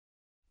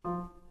Happy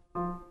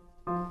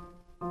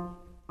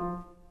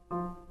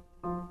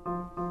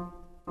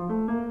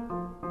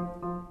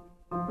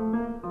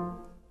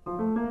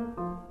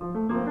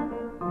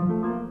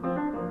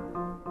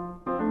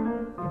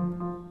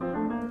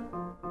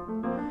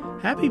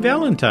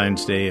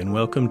Valentine's Day, and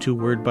welcome to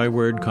Word by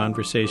Word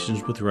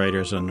Conversations with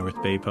Writers on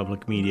North Bay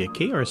Public Media,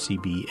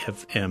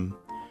 KRCB-FM.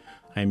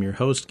 I'm your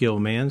host, Gil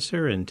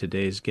Manser, and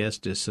today's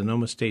guest is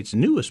Sonoma State's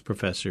newest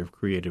professor of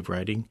creative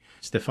writing,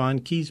 Stefan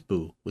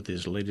Kiesbühl, with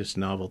his latest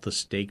novel, The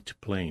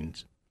Staked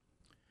Plains.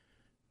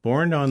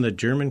 Born on the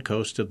German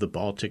coast of the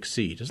Baltic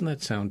Sea, doesn't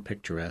that sound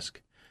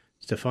picturesque?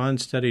 Stefan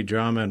studied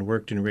drama and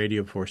worked in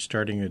radio before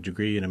starting a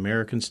degree in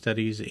American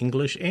Studies,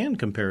 English, and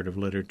Comparative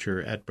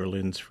Literature at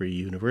Berlin's Free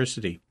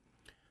University.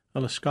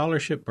 A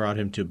scholarship brought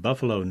him to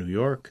Buffalo, New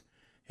York,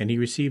 and he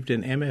received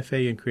an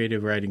MFA in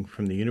creative writing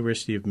from the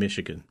University of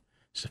Michigan.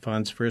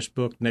 Stefan's first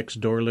book, Next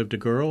Door Lived a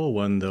Girl,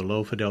 won the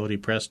Low Fidelity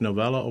Press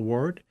Novella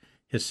Award.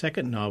 His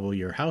second novel,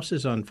 Your House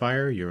is on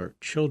Fire, Your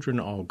Children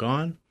All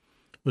Gone,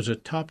 was a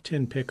top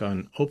 10 pick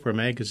on Oprah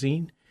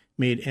Magazine,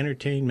 made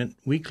Entertainment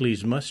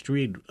Weekly's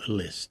must-read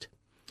list.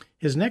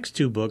 His next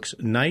two books,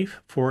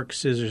 Knife, Fork,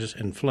 Scissors,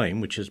 and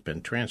Flame, which has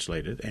been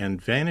translated,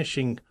 and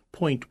Vanishing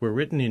Point were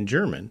written in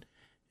German,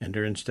 and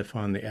earned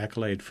Stefan the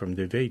accolade from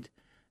Die Welt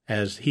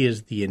as he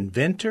is the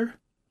inventor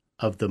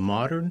of the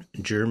modern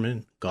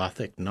German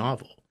Gothic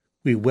novel.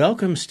 We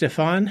welcome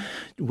Stefan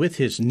with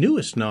his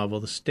newest novel,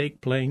 The Staked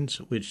Plains,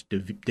 which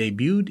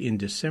debuted in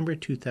December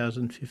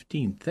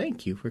 2015.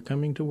 Thank you for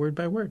coming to Word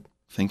by Word.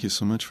 Thank you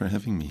so much for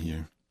having me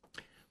here.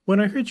 When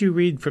I heard you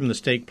read from The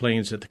Staked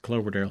Plains at the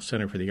Cloverdale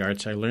Center for the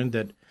Arts, I learned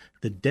that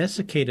the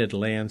desiccated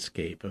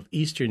landscape of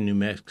eastern New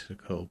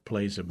Mexico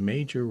plays a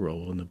major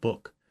role in the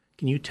book.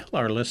 Can you tell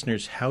our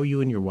listeners how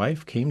you and your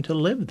wife came to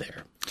live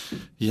there?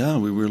 Yeah,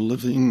 we were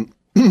living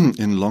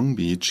in Long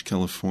Beach,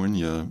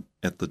 California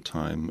at the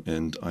time,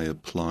 and I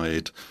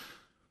applied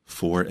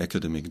for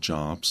academic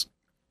jobs.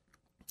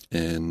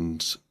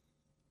 And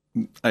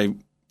I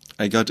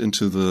got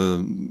into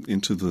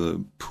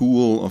the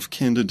pool of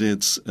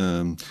candidates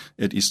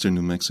at Eastern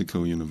New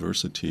Mexico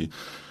University,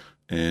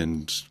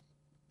 and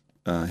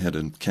had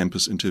a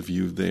campus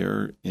interview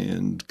there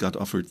and got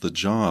offered the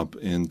job.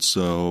 And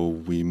so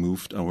we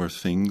moved our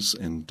things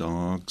and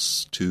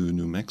dogs to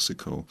New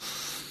Mexico.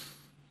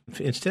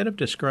 Instead of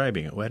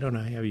describing it, why don't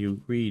I have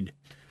you read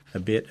a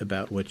bit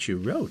about what you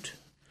wrote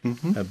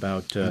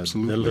about the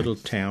little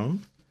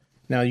town?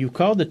 Now, you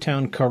called the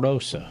town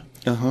Carosa,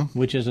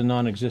 which is a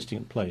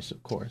non-existent place,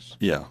 of course.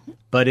 Yeah.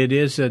 But it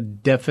is a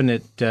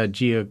definite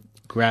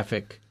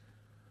geographic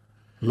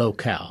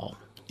locale.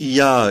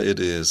 Yeah, it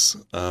is.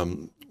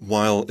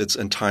 While it's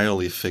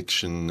entirely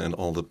fiction and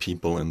all the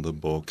people in the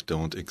book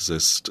don't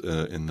exist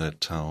in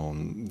that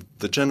town,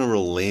 the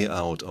general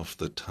layout of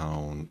the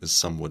town is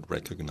somewhat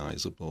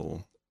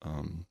recognizable.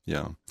 In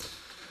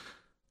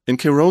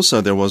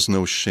Carosa, there was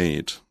no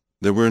shade.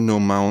 There were no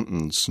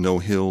mountains, no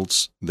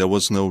hills. There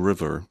was no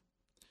river.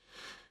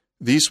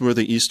 These were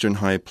the eastern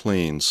high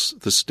plains,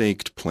 the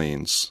staked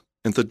plains,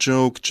 and the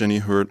joke Jenny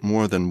heard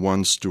more than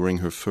once during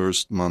her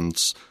first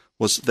months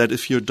was that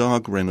if your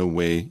dog ran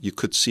away, you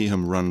could see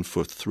him run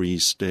for 3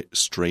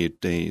 straight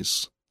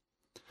days.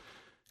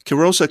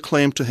 Carosa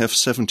claimed to have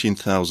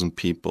 17,000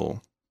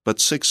 people,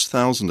 but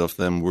 6,000 of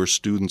them were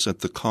students at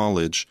the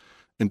college,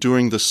 and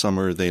during the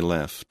summer they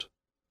left.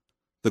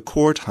 The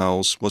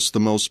courthouse was the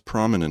most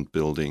prominent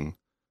building,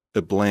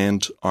 a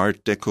bland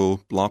Art Deco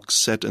block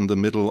set in the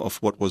middle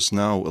of what was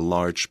now a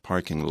large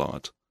parking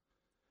lot.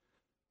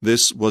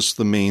 This was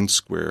the main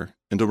square,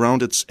 and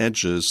around its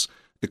edges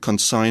a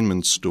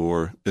consignment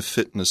store, a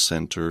fitness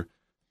center,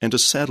 and a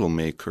saddle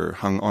maker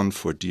hung on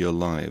for dear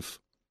life.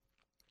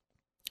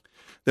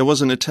 There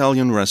was an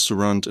Italian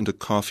restaurant and a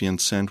coffee and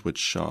sandwich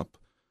shop.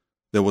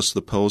 There was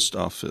the post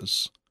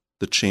office,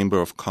 the Chamber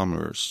of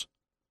Commerce,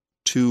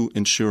 2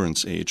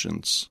 insurance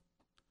agents.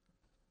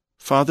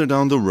 Farther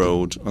down the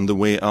road, on the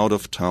way out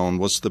of town,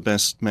 was the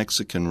best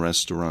Mexican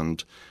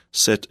restaurant,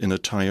 set in a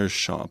tire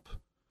shop.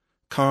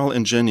 Carl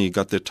and Jenny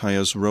got their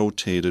tires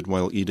rotated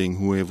while eating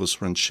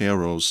huevos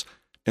rancheros,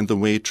 and the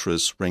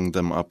waitress rang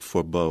them up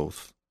for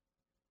both.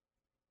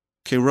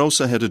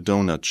 Carosa had a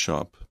donut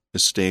shop, a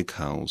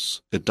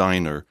steakhouse, a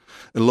diner,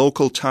 a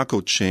local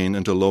taco chain,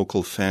 and a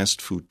local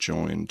fast food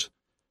joint.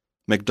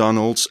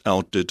 McDonald's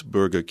outdid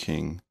Burger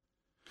King.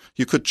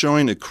 You could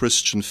join a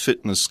Christian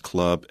fitness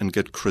club and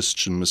get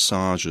Christian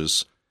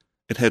massages.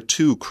 It had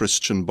 2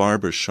 Christian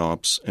barber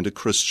shops and a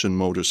Christian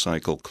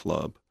motorcycle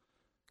club.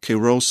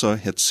 Carosa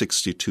had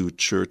 62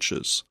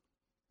 churches.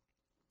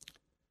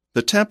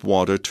 The tap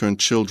water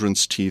turned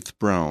children's teeth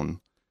brown,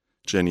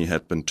 Jenny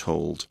had been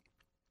told.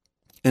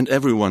 And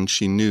everyone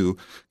she knew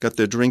got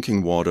their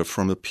drinking water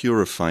from a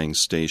purifying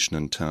station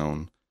in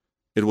town.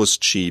 It was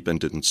cheap and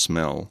didn't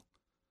smell.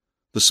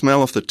 The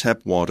smell of the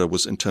tap water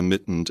was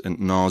intermittent and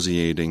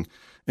nauseating,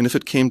 and if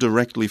it came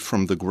directly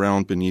from the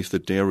ground beneath the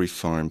dairy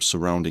farms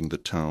surrounding the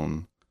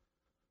town.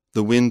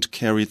 The wind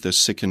carried their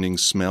sickening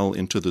smell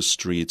into the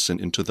streets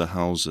and into the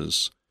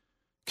houses.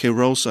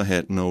 Carosa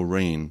had no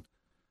rain.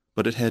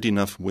 but it had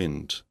enough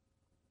wind.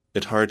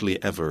 It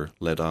hardly ever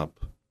let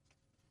up.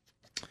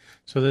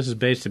 So this is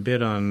based a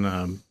bit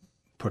on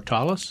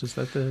Portales. Is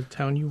that the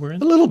town you were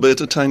in? A little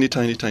bit, a tiny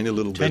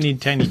little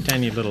bit.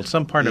 Tiny little,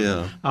 some part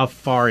of how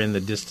far in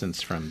the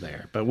distance from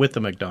there, but with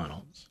the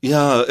McDonald's.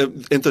 Yeah,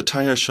 and the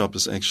tire shop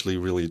is actually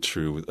really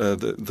true.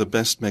 The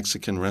best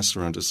Mexican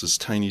restaurant is this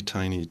tiny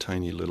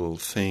little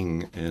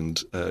thing,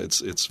 and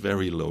it's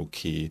very low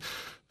key,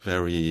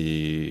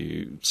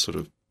 very sort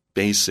of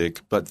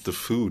basic, but the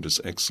food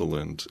is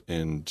excellent,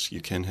 and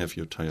you can have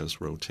your tires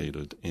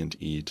rotated and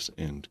eat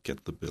and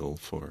get the bill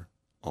for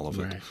all of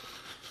it.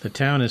 The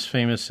town is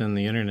famous in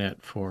the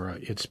internet for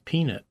its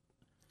peanut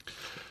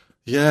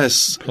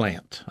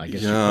plant, I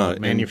guess. Yeah,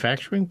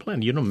 manufacturing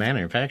plant. You don't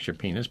manufacture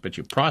peanuts, but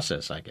you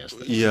process, I guess.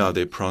 Yeah,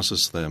 they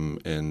process them,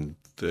 and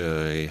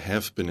they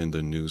have been in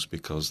the news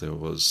because there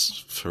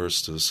was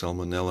first a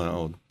salmonella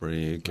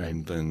outbreak,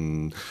 and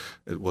then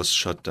it was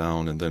shut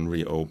down, and then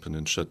reopened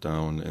and shut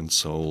down and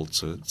sold.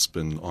 So it's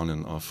been on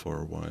and off for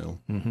a while.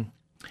 Mm-hmm.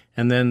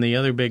 And then the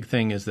other big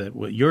thing is that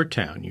your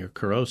town, your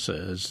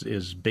Carosa,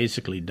 is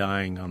basically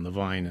dying on the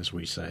vine, as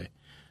we say.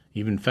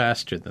 Even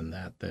faster than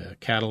that. The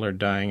cattle are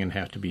dying and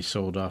have to be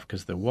sold off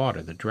because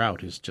the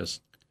drought has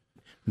just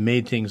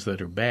made things that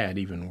are bad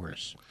even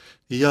worse.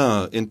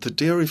 Yeah, and the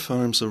dairy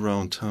farms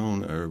around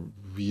town are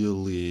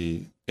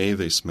really,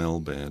 they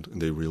smell bad,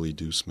 and they really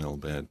do smell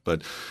bad,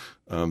 but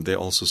they're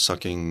also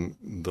sucking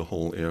the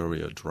whole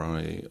area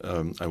dry.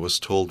 I was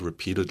told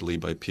repeatedly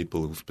by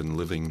people who've been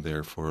living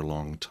there for a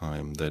long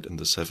time that in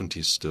the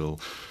 70s still,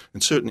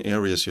 in certain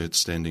areas you had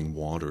standing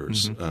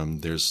waters. Mm-hmm.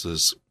 There's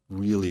this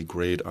really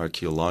great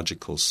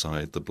archaeological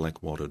site, the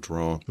Blackwater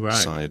Draw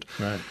site.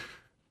 Right.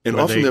 And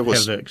where often there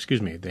was...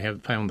 they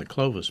have found the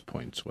Clovis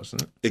points,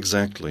 wasn't it?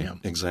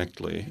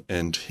 Exactly.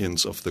 And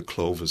hints of the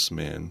Clovis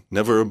man.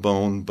 Never a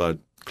bone, but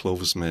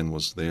Clovis man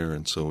was there,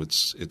 and so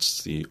it's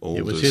the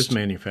oldest... It was his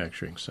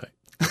manufacturing site.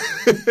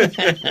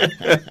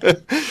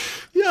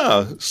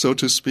 Yeah, so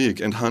to speak,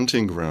 and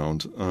hunting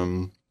ground.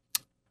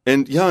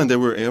 And there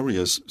were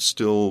areas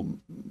still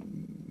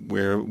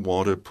where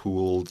water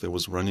pooled, there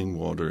was running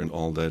water, and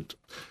all that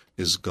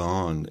is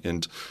gone.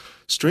 And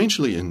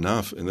strangely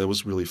enough, and that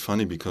was really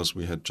funny because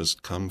we had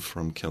just come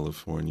from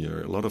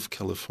California, a lot of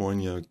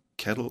California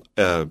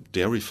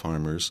dairy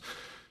farmers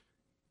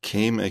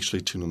came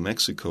actually to New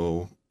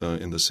Mexico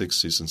in the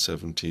 60s and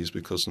 70s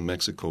because New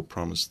Mexico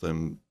promised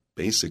them,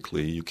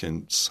 basically, you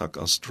can suck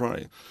us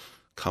dry.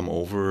 Come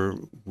over,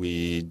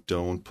 we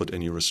don't put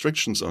any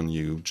restrictions on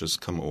you, just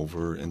come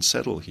over and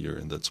settle here,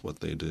 and that's what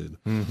they did.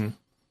 Mm-hmm.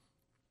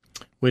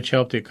 Which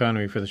helped the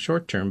economy for the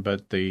short term,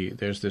 but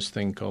there's this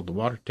thing called the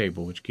water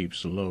table, which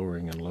keeps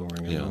lowering and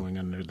lowering and lowering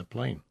under the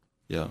plain.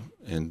 Yeah,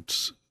 and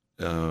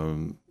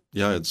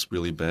it's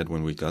really bad.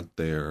 When we got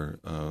there,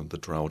 the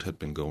drought had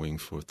been going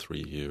for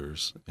 3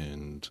 years,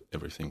 and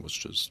everything was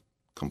just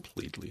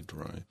completely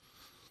dry.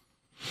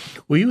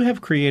 Well, you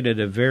have created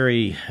a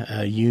very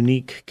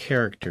unique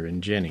character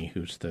in Jenny,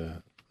 who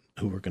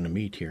we're going to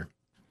meet here.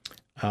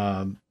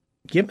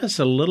 Give us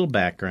a little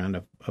background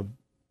of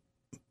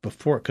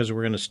before, because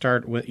we're going to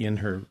start in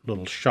her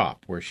little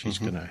shop where she's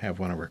going to have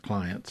one of her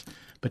clients.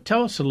 But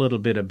tell us a little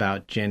bit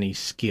about Jenny's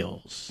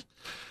skills.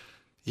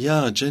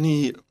 Yeah,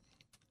 Jenny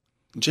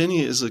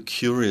is a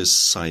curious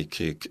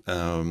psychic.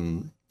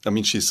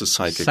 She's a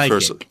psychic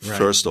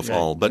first of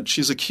all, but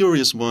she's a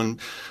curious one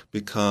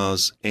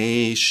because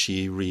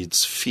she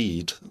reads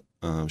feet.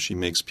 She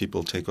makes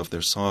people take off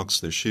their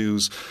socks, their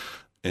shoes,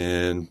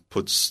 and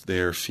puts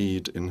their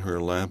feet in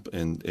her lap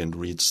and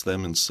reads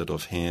them instead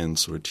of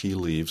hands or tea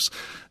leaves.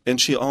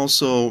 And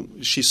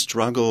she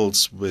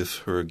struggles with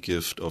her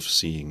gift of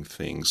seeing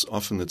things.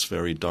 Often it's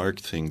very dark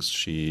things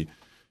she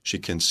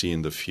can see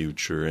in the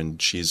future,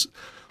 and she's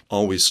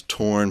always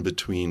torn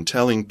between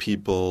telling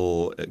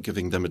people,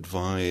 giving them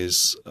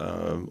advice,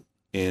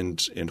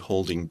 and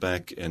holding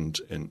back and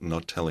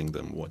not telling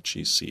them what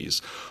she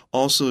sees.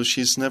 Also,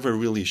 she's never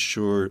really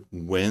sure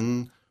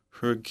when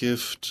her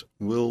gift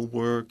will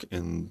work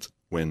and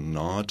when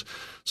not.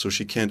 So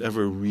she can't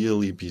ever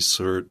really be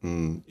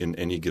certain in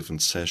any given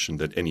session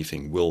that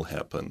anything will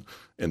happen.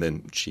 And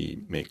then she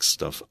makes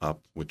stuff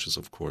up, which is,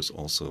 of course,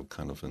 also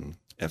kind of an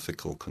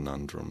ethical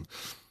conundrum.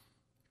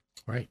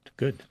 Right,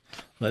 good.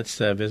 Let's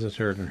visit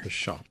her in her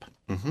shop.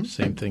 Mm-hmm.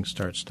 Same thing,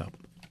 start, stop.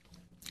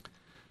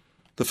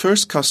 The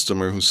first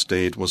customer who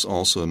stayed was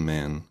also a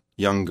man,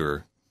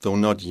 younger, though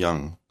not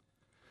young.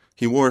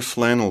 He wore a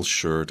flannel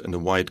shirt and a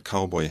white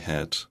cowboy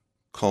hat,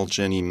 called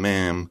Jenny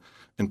ma'am,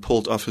 and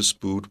pulled off his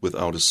boot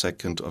without a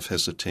second of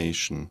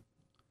hesitation.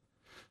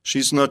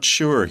 "She's not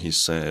sure," he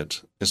said,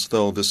 as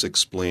though this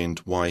explained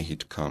why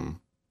he'd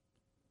come.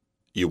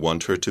 "You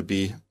want her to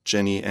be?"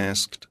 Jenny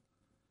asked.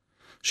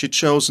 She'd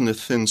chosen a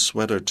thin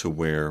sweater to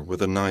wear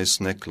with a nice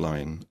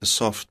neckline, a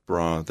soft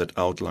bra that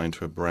outlined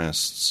her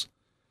breasts.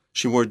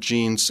 She wore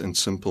jeans and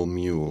simple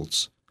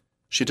mules.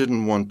 She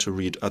didn't want to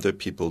read other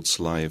people's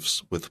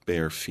lives with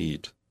bare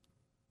feet.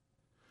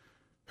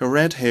 Her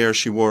red hair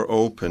she wore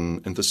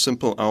open, and the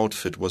simple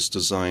outfit was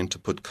designed to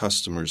put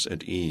customers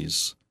at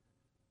ease.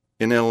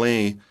 In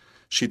L.A.,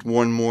 She'd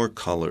worn more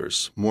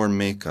colors, more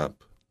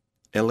makeup.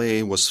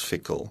 L.A. was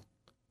fickle.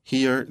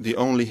 Here, the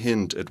only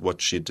hint at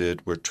what she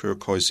did were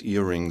turquoise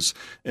earrings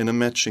and a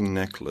matching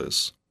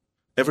necklace.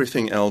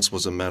 Everything else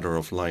was a matter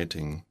of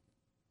lighting.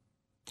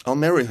 "I'll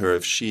marry her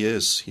if she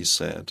is," he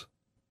said.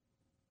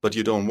 "But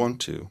you don't want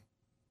to."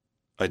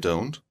 "I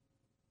don't?"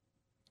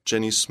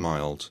 Jenny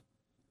smiled,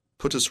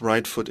 put his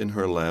right foot in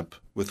her lap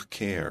with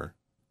care,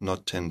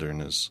 not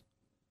tenderness.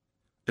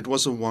 It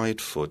was a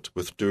white foot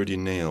with dirty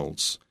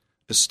nails,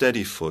 a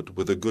steady foot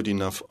with a good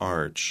enough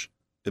arch,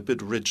 a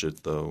bit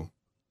rigid, though.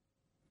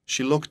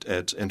 She looked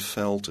at and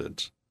felt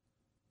it.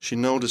 She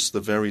noticed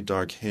the very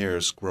dark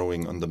hairs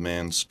growing on the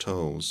man's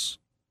toes.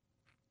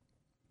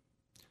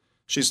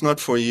 "She's not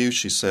for you,"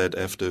 she said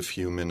after a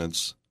few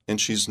minutes,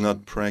 "and she's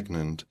not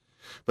pregnant.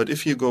 But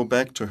if you go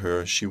back to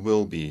her, she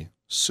will be,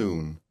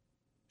 soon."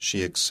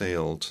 She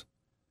exhaled.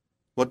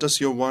 "What does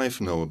your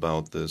wife know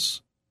about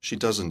this? She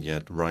doesn't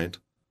yet, right?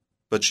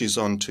 But she's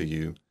on to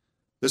you.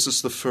 This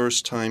is the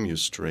first time you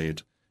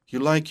strayed. You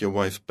like your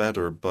wife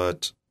better,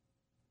 but—"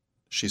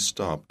 She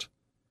stopped.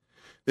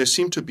 There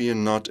seemed to be a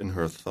knot in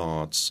her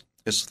thoughts,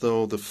 as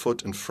though the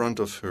foot in front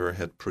of her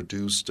had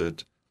produced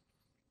it.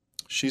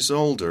 "She's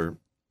older.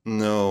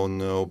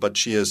 No, but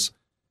she is—"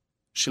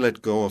 She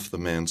let go of the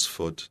man's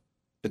foot.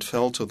 It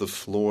fell to the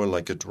floor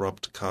like a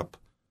dropped cup,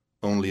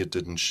 only it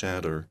didn't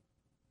shatter.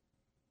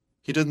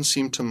 He didn't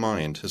seem to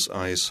mind. His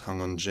eyes hung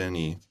on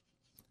Jenny.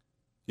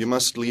 "You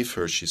must leave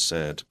her," she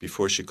said,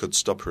 before she could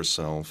stop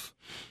herself.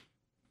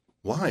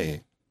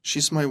 "Why?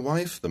 She's my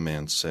wife," the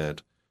man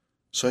said.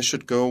 "So I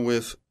should go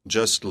with—"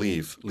 "Just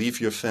leave.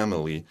 Leave your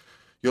family.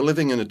 You're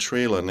living in a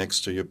trailer next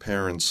to your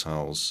parents'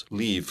 house.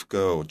 Leave,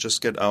 go,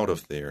 just get out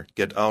of there.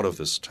 Get out of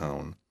this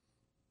town."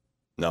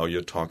 "Now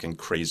you're talking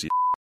crazy."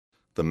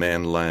 The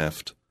man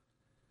laughed.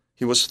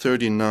 He was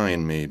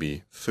 39,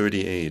 maybe,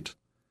 38.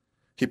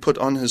 He put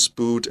on his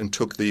boot and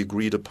took the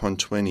agreed-upon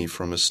 20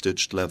 from a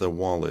stitched leather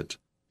wallet.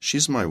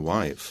 "She's my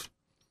wife."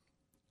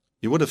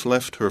 "You would have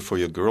left her for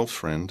your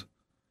girlfriend."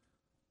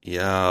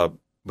 "Yeah,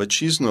 but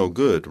she's no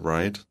good,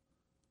 right?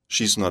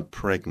 She's not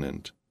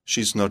pregnant.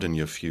 She's not in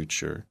your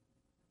future."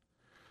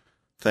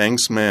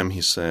 "Thanks, ma'am,"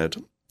 he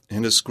said,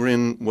 and his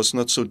grin was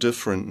not so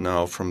different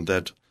now from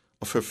that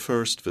of her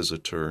first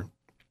visitor.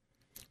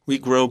 "We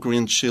grow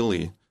green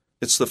chili.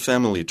 It's the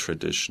family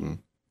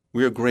tradition.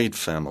 We're a great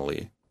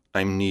family.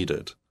 I'm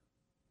needed."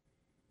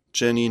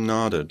 Jenny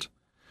nodded.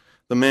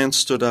 The man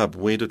stood up,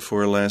 waited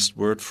for a last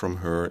word from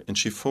her, and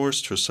she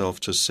forced herself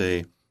to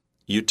say,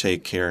 "You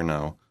take care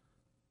now,"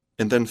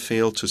 and then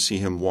failed to see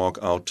him walk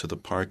out to the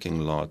parking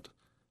lot,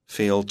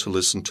 failed to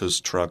listen to his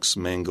truck's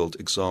mangled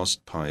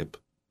exhaust pipe.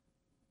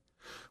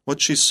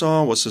 What she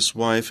saw was his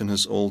wife in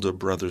his older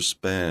brother's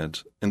bed,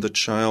 and the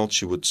child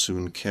she would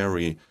soon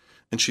carry,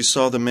 and she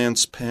saw the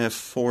man's path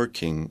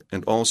forking,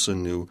 and also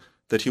knew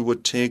that he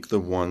would take the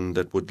one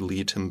that would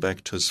lead him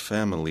back to his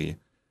family,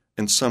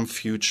 and some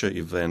future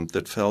event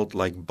that felt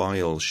like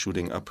bile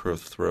shooting up her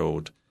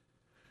throat.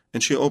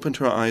 And she opened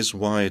her eyes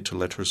wide to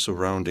let her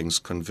surroundings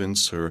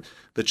convince her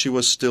that she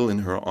was still in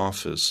her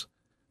office,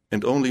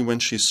 and only when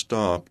she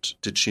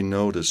stopped did she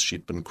notice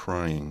she'd been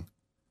crying.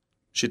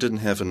 She didn't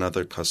have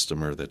another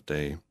customer that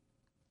day.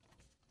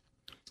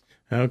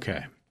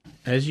 Okay.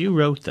 As you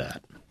wrote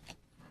that,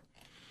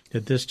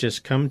 did this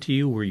just come to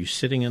you? Were you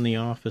sitting in the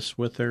office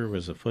with her?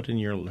 Was a foot in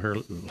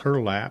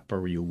her lap,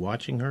 or were you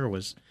watching her?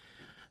 Were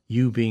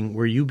you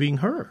being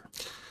her?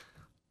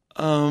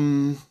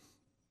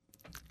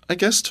 I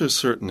guess to a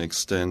certain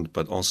extent,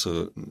 but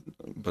also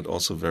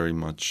very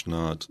much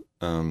not.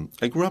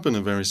 I grew up in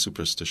a very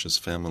superstitious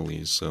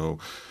family, so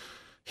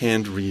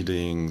hand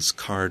readings,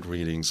 card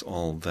readings,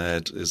 all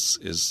that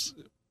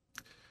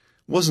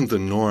wasn't the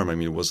norm. I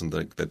mean, it wasn't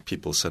like that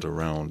people sat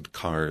around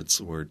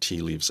cards or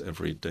tea leaves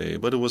every day,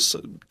 but it was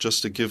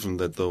just a given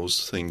that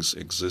those things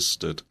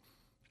existed,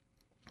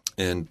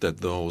 and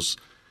that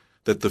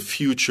the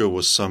future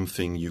was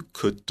something you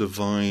could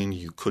divine,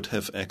 you could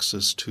have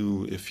access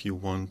to if you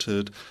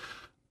wanted.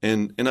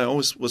 And I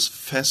always was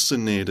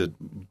fascinated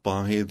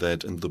by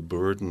that and the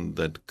burden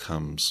that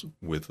comes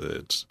with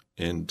it.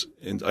 And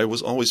I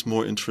was always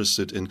more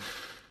interested in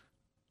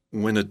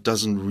when it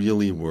doesn't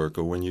really work,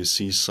 or when you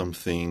see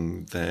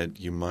something that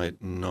you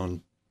might not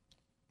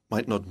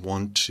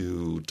want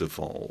to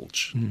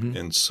divulge. Mm-hmm.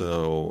 And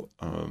so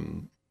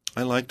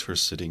I liked her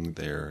sitting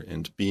there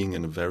and being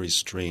in a very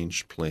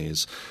strange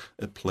place,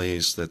 a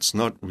place that's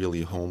not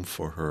really home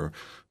for her,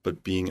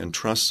 but being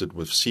entrusted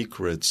with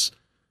secrets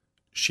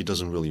she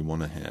doesn't really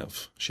want to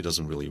have. She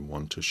doesn't really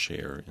want to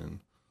share in.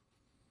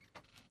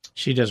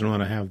 She doesn't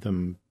want to have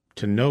them,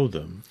 to know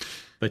them,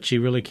 but she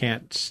really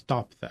can't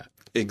stop that.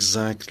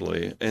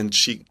 Exactly. And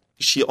she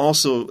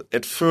also,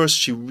 at first,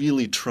 she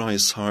really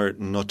tries hard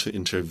not to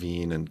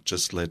intervene and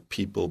just let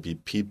people be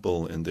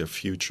people, and their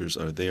futures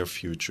are their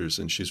futures.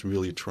 And she's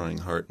really trying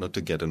hard not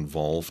to get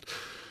involved,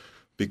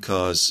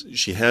 because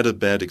she had a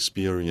bad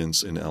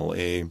experience in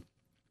L.A.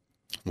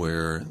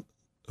 where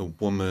a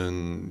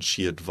woman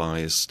she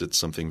advised did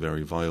something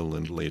very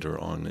violent later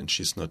on, and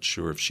she's not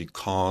sure if she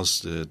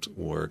caused it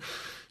or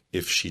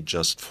if she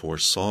just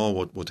foresaw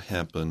what would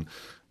happen.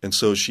 And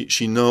so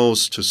she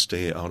knows to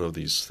stay out of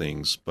these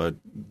things. But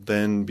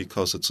then,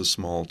 because it's a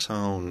small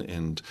town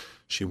and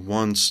she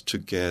wants to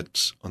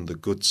get on the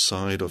good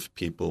side of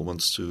people,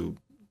 wants to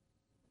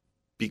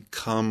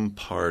become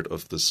part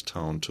of this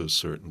town to a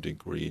certain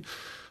degree,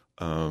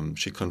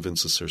 she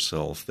convinces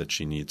herself that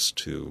she needs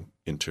to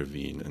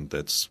intervene, and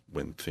that's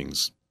when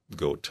things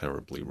go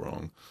terribly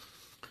wrong.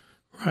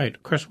 Right.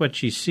 Of course, what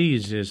she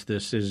sees is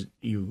this, as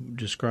you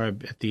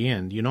describe at the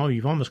end. You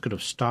almost could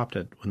have stopped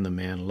it when the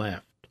man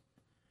left.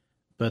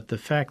 But the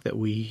fact that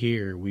we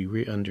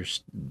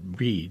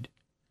read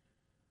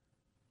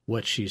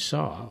what she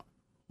saw,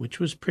 which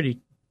was pretty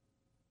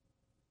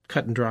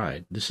cut and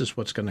dried. This is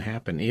what's going to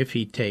happen. If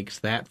he takes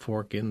that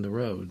fork in the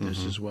road,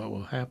 this is what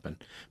will happen.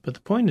 But the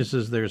point is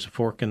there's a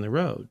fork in the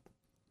road.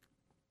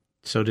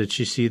 So did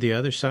she see the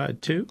other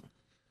side too?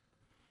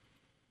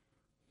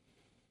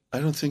 I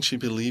don't think she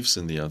believes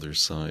in the other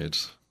side.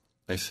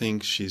 I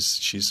think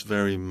she's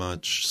very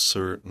much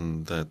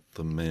certain that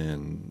the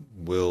man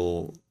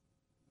will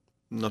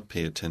not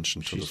pay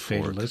attention to the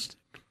fork. Fatalistic?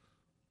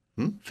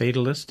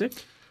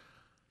 Fatalistic?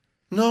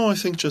 No, I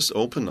think just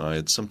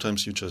open-eyed.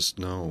 Sometimes you just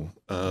know.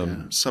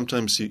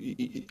 Sometimes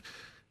you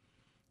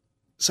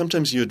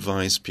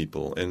advise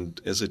people,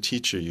 and as a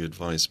teacher you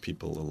advise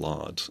people a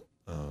lot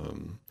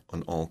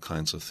on all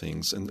kinds of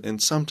things.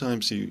 And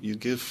sometimes you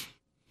give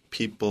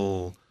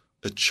people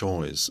a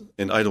choice.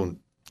 And I don't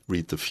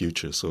read the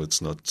future, so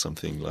it's not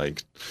something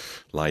like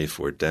life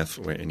or death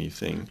or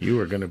anything. You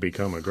are going to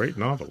become a great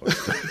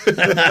novelist.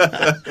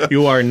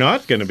 You are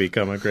not going to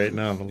become a great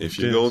novelist. If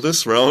you go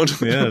this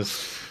route.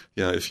 Yes.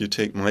 Yeah, if you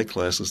take my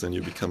classes, then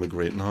you become a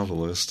great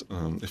novelist.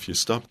 If you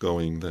stop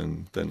going,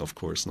 then of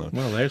course not.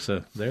 Well, there's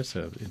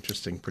a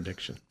interesting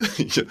prediction.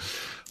 Yeah.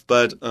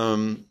 But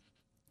and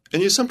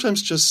you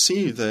sometimes just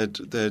see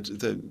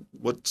that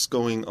what's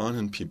going on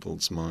in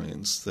people's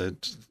minds,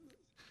 that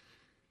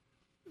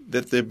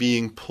they're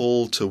being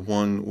pulled to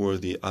one or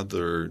the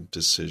other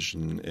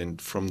decision,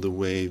 and from the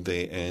way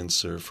they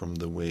answer, from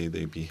the way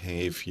they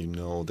behave, you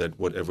know that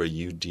whatever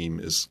you deem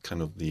is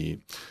kind of the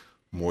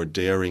more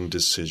daring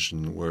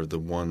decision, or the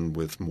one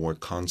with more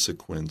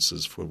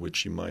consequences for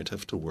which you might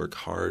have to work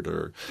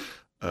harder,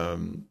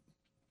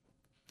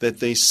 that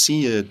they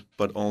see it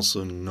but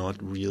also not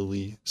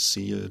really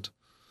see it,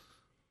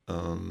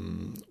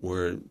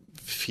 or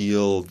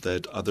feel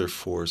that other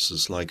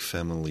forces like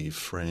family,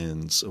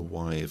 friends, a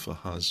wife, a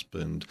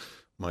husband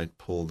might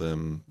pull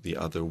them the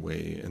other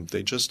way, and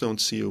they just don't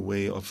see a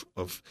way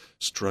of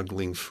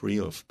struggling free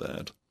of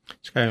that.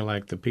 It's kind of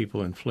like the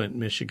people in Flint,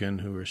 Michigan,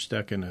 who are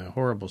stuck in a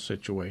horrible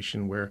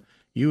situation where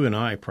you and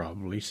I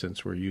probably,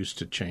 since we're used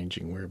to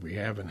changing where we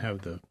have and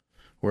have the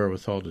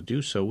wherewithal to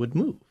do so, would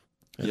move,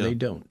 and they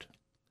don't.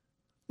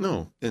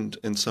 No, and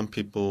some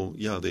people,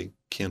 they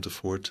can't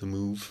afford to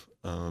move.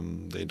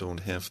 They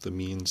don't have the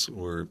means,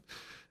 or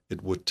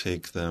it would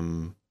take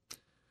them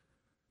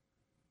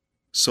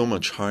so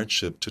much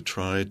hardship to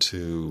try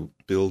to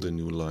build a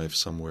new life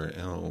somewhere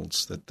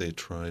else that they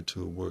try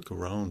to work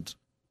around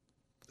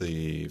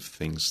the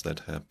things that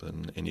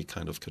happen, any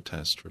kind of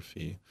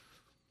catastrophe.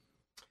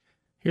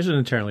 Here's an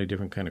entirely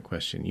different kind of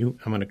question.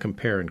 I'm going to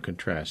compare and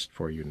contrast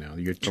for you now.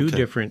 You're two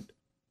different,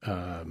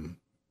 the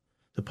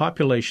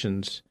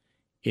populations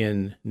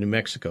in New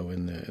Mexico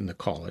in the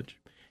college,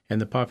 and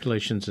the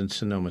populations in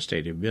Sonoma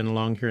State. Have you been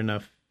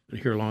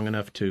here long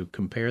enough to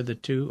compare the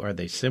two? Are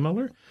they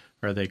similar?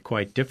 Are they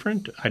quite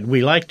different?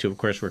 We like to, of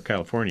course, we're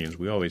Californians.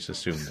 We always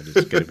assume that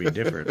it's going to be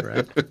different,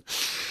 right?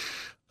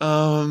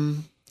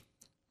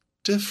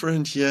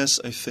 Different, yes.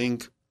 I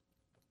think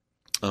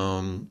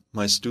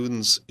my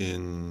students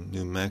in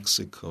New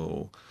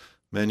Mexico,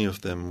 many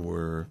of them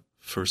were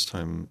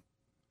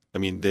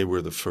they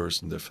were the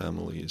first in their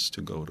families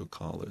to go to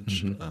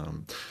college.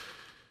 Mm-hmm.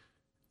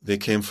 They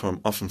came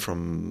often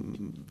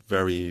from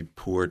very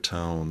poor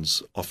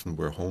towns, often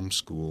were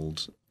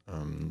homeschooled.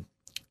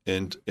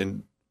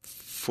 And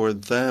for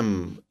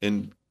them,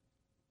 and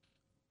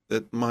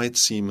that might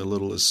seem a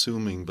little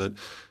assuming, but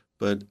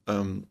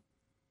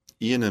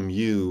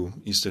ENMU,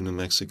 Eastern New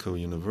Mexico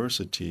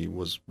University,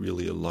 was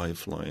really a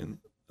lifeline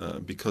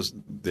because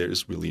there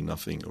is really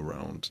nothing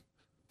around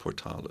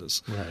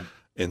Portales. Right.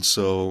 And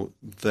so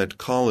that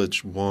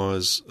college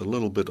was a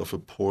little bit of a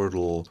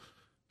portal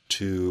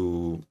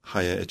to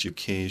higher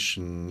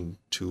education,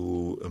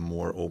 to a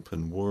more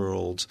open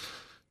world,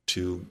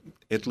 to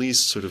at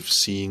least sort of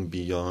seeing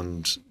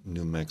beyond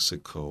New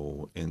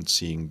Mexico and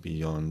seeing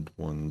beyond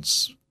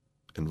one's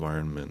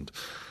environment.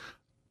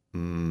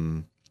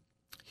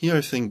 Here,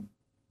 I think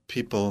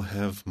people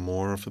have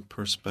more of a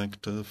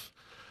perspective.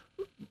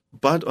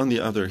 But on the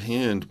other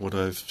hand, what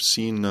I've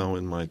seen now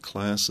in my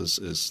classes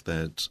is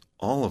that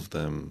all of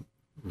them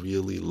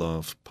really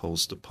love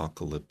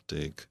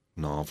post-apocalyptic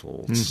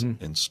novels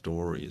and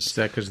stories. Is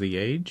that because of the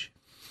age?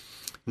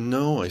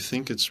 No, I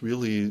think it's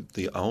really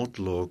the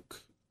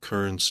outlook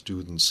current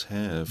students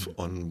have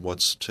on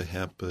what's to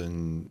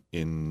happen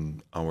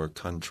in our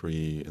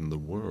country, in the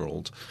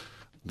world,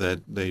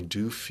 that they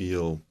do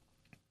feel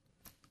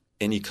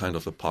any kind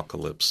of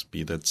apocalypse,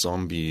 be that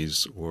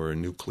zombies or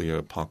nuclear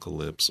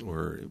apocalypse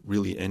or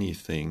really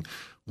anything,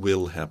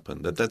 will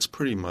happen. That's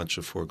pretty much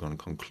a foregone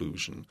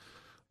conclusion.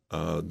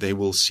 They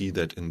will see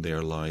that in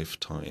their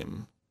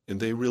lifetime. And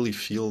they really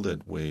feel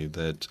that way,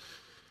 that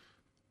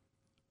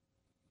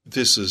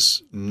this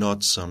is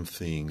not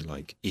something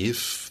like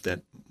if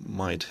that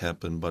might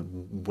happen, but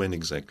when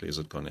exactly is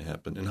it going to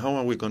happen? And how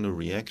are we going to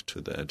react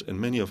to that? And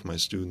many of my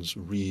students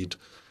read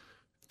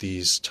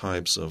these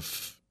types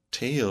of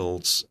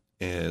tales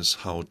as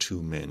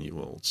how-to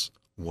manuals.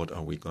 What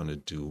are we going to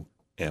do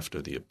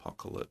after the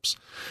apocalypse?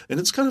 And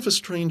it's kind of a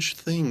strange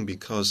thing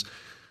because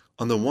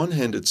on the one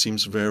hand, it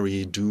seems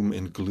very doom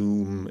and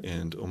gloom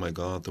and, oh my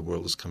God, the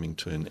world is coming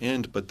to an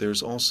end. But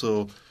there's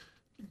also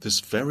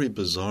this very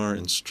bizarre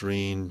and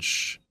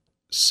strange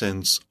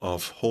sense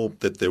of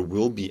hope that there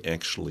will be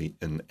actually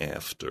an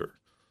after.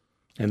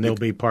 And they'll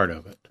be part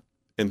of it.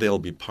 And they'll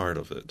be part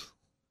of it.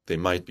 They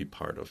might be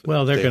part of it.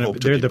 Well,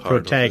 they're the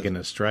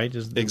protagonist, right?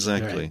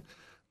 Exactly.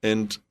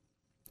 Right.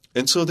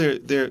 And so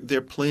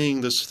they're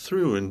playing this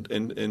through, and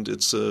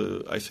it's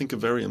I think a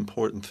very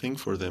important thing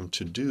for them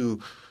to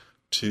do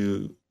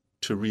to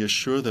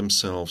reassure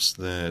themselves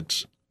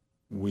that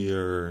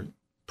we're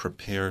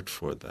prepared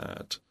for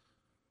that.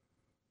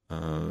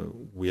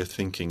 We are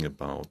thinking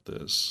about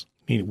this.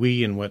 I mean,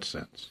 we in what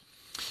sense?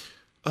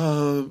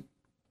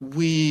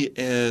 We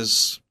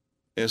as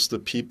the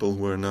people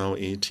who are now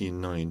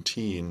 18,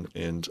 19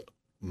 and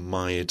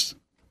might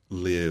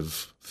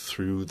live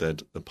through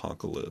that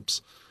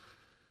apocalypse.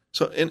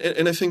 So,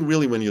 and I think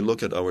really when you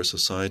look at our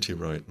society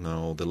right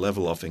now, the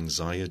level of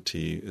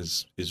anxiety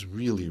is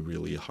really,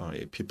 really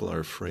high. People are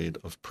afraid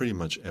of pretty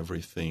much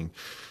everything.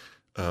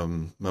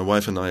 My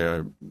wife and I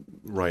are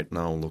right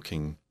now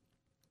looking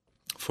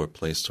for a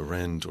place to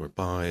rent or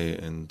buy,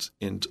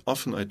 and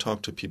often I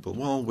talk to people,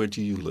 well, where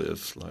do you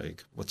live?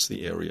 Like, what's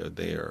the area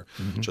there?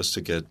 Mm-hmm. Just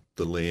to get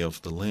the lay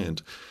of the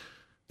land.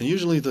 And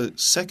usually the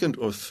second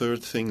or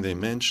third thing they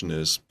mention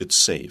is, it's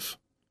safe.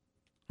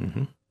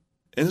 Mm-hmm.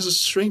 And it's a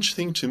strange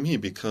thing to me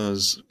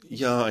because,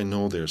 yeah, I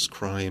know there's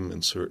crime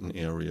in certain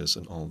areas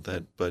and all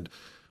that, but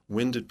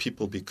when did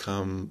people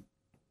become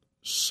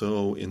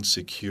so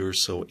insecure,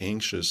 so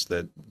anxious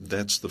that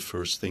that's the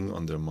first thing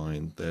on their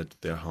mind, that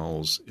their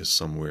house is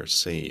somewhere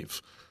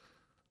safe?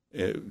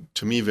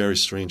 To me, very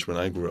strange. When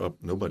I grew up,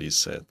 nobody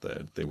said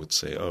that. They would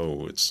say,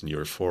 oh, it's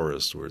near a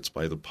forest, or it's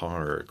by the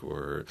park,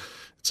 or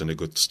it's in a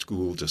good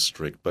school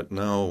district. But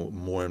now,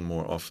 more and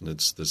more often,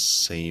 it's this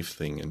safe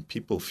thing. And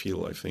people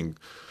feel, I think,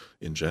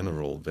 in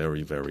general,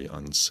 very, very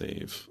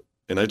unsafe.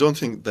 And I don't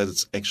think that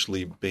it's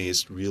actually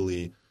based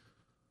really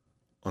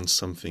on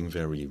something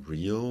very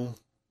real.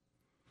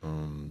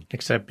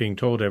 Except being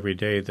told every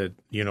day that,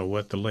 you know,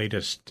 what the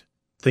latest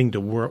thing to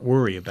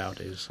worry about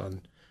is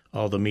on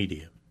all the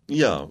media.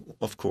 Yeah,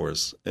 of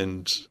course.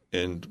 And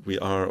we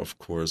are, of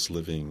course,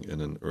 living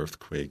in an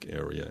earthquake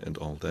area and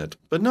all that.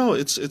 But no,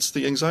 it's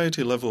the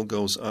anxiety level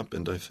goes up,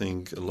 and I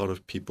think a lot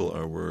of people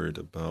are worried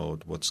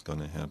about what's going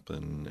to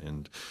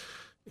happen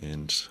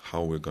and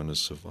how we're going to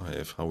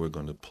survive, how we're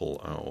going to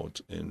pull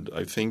out. And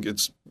I think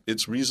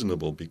it's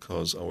reasonable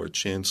because our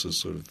chances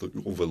sort of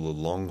over the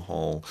long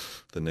haul,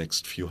 the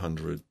next few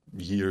hundred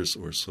years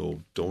or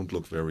so, don't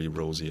look very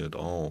rosy at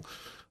all.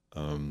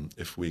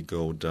 If we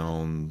go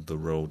down the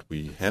road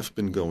we have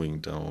been going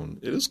down,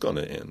 it is going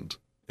to end.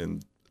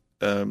 And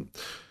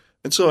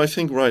so I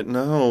think right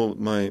now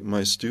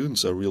my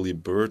students are really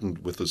burdened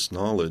with this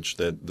knowledge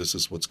that this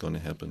is what's going to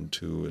happen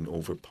to an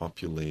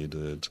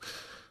overpopulated,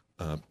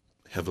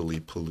 heavily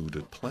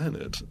polluted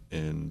planet,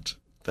 and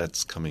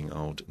that's coming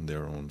out in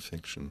their own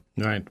fiction.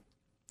 Right.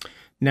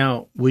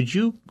 Now, would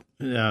you,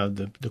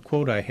 the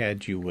quote I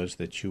had you was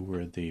that you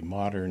were the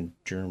modern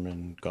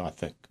German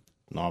Gothic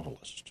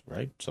novelist,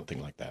 right?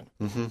 Something like that.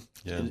 Mm-hmm.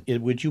 Yeah.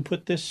 Would you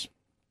put this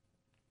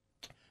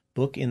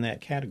book in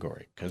that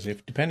category? Because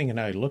depending on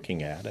how you're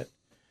looking at it,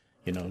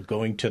 you know,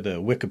 going to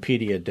the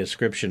Wikipedia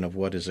description of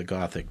what is a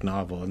Gothic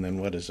novel, and then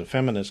what is a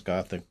feminist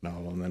Gothic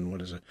novel, and then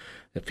what is a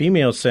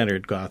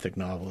female-centered Gothic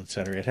novel,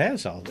 etc.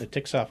 It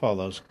ticks off all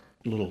those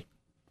little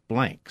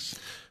blanks.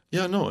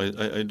 Yeah, no,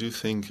 I do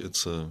think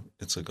it's a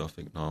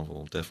Gothic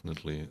novel,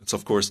 definitely. It's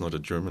of course not a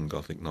German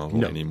Gothic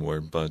novel anymore,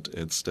 but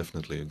it's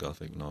definitely a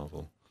Gothic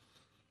novel.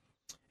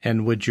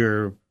 And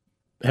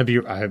have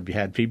you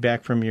had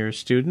feedback from your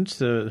students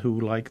who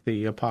like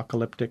the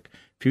apocalyptic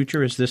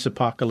future? Is this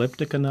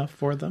apocalyptic enough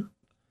for them?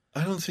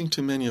 I don't think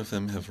too many of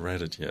them have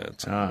read it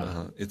yet.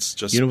 It's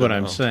just, you know what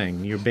I'm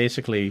saying. You're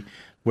basically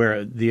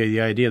where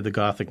the idea of the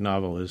Gothic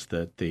novel is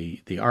that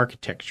the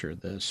architecture,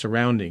 the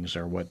surroundings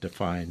are what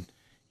define,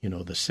 you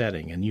know, the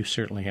setting, and you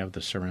certainly have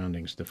the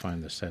surroundings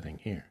define the setting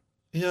here.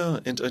 Yeah,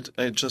 and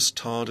I just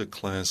taught a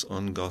class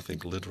on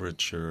Gothic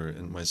literature,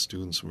 and my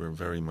students were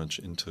very much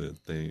into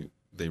it.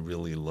 They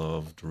really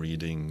loved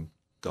reading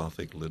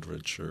Gothic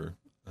literature.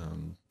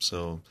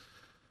 So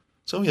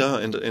yeah,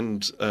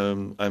 and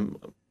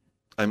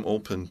I'm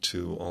open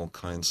to all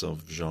kinds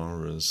of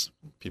genres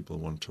people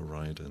want to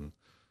write in,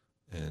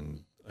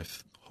 and I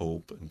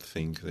hope and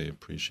think they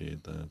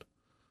appreciate that.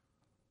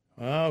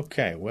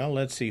 Okay, well,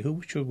 let's see.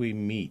 Who should we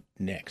meet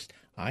next?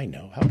 I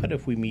know. How about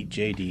if we meet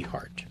J.D.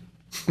 Hart?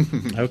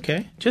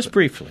 Okay, just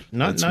briefly,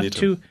 not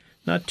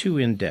too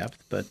in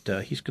depth,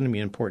 but he's going to be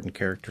an important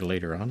character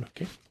later on.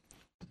 Okay.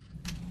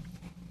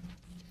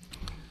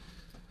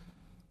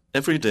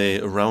 Every day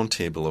a round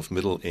table of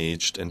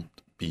middle-aged and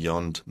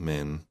beyond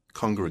men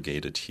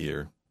congregated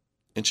here,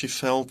 and she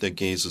felt their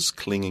gazes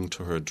clinging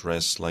to her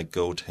dress like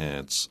goat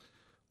heads,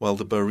 while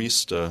the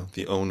barista,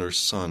 the owner's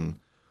son,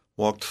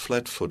 walked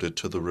flat-footed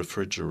to the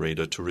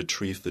refrigerator to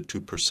retrieve the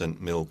 2%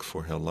 milk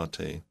for her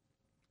latte.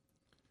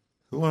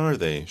 "Who are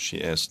they?"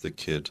 she asked the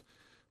kid,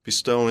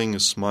 bestowing a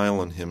smile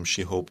on him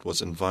she hoped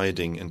was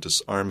inviting and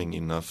disarming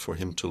enough for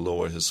him to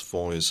lower his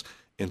voice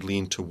and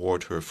lean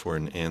toward her for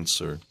an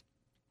answer.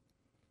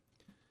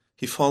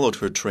 He followed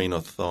her train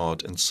of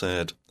thought and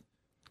said,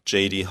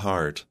 "J.D.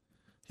 Hart.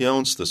 He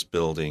owns this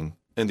building,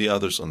 and the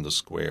others on the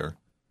square.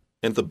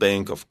 And the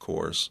bank, of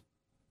course."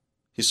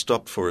 He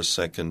stopped for a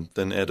second,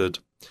 then added,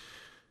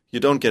 "You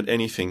don't get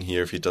anything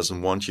here if he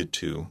doesn't want you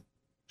to.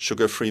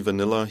 Sugar-free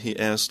vanilla?" he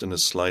asked in a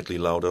slightly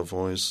louder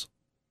voice.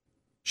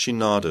 She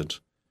nodded,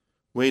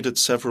 waited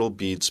several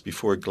beats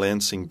before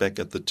glancing back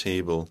at the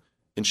table,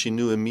 and she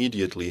knew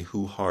immediately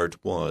who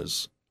Hart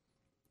was.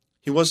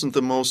 He wasn't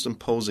the most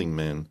imposing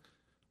man,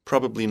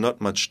 probably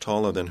not much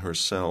taller than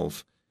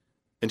herself,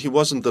 and he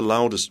wasn't the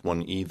loudest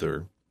one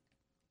either.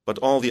 But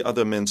all the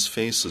other men's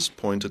faces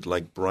pointed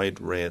like bright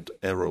red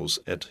arrows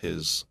at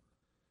his.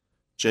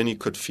 Jenny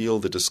could feel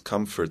the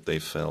discomfort they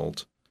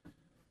felt.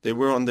 They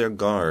were on their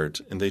guard,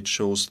 and they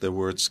chose their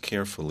words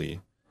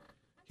carefully.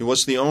 He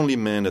was the only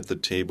man at the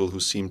table who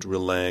seemed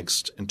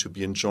relaxed and to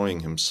be enjoying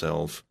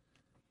himself,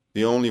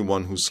 the only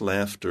one whose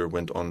laughter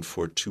went on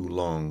for too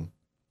long.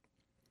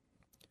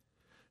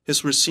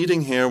 His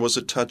receding hair was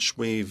a touch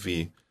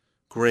wavy,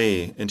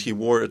 gray, and he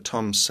wore a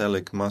Tom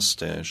Selleck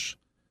mustache.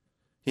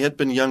 He had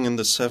been young in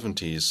the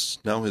 70s,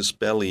 now his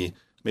belly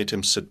made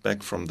him sit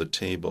back from the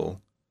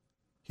table.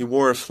 He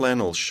wore a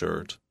flannel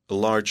shirt, a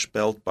large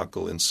belt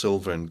buckle in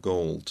silver and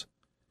gold.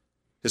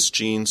 His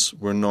jeans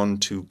were none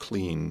too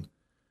clean,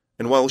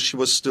 and while she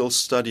was still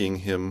studying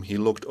him, he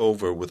looked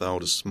over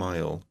without a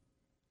smile.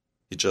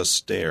 He just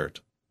stared,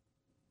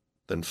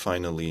 then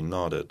finally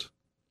nodded.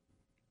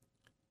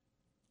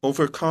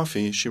 Over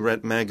coffee, she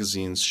read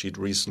magazines she'd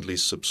recently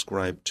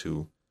subscribed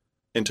to: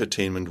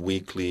 Entertainment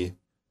Weekly,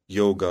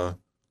 Yoga,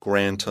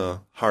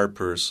 Granta,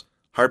 Harper's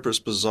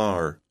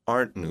Bazaar,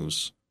 Art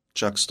News,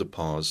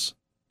 Juxtapose,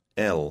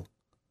 Elle.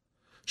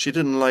 She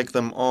didn't like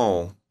them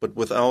all, but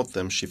without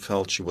them she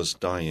felt she was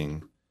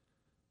dying.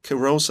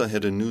 Kerosa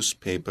had a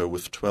newspaper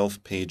with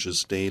 12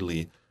 pages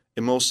daily,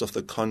 and most of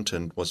the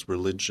content was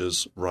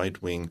religious,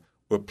 right-wing,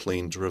 or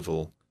plain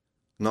drivel.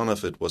 None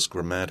of it was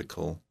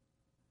grammatical.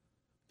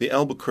 The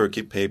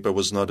Albuquerque paper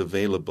was not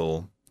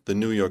available. The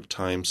New York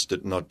Times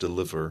did not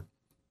deliver.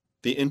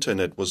 The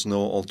Internet was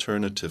no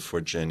alternative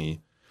for Jenny.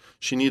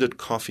 She needed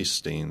coffee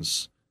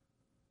stains.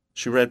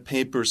 She read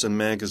papers and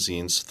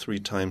magazines 3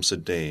 times a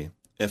day,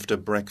 after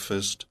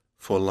breakfast,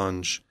 for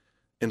lunch,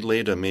 and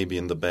later maybe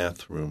in the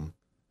bathroom.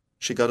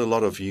 She got a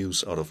lot of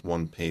use out of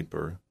one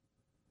paper.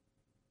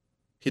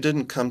 He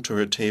didn't come to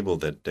her table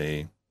that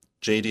day.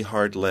 J.D.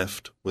 Hart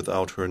left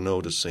without her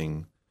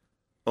noticing.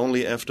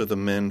 Only after the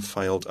men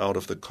filed out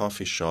of the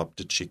coffee shop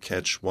did she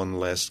catch one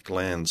last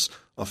glance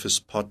of his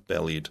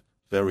pot-bellied,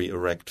 very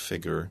erect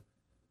figure.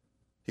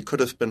 He could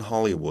have been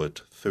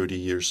Hollywood 30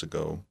 years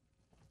ago.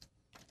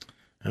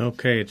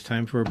 Okay, it's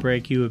time for a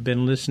break. You have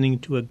been listening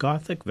to a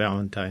Gothic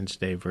Valentine's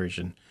Day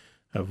version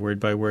of Word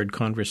by Word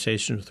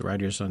Conversations with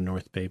Writers on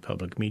North Bay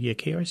Public Media,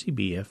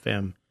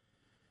 KRCB-FM.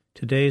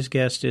 Today's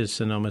guest is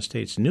Sonoma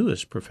State's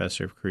newest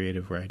professor of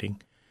creative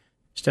writing,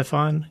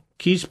 Stefan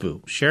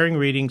Kiesbühl, sharing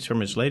readings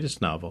from his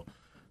latest novel,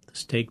 The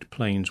Staked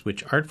Plains,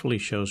 which artfully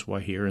shows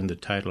why he earned the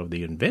title of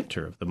the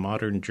inventor of the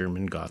modern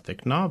German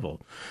Gothic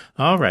novel.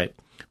 All right,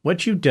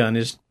 what you've done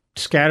is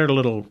scattered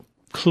little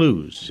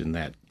clues in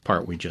that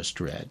part we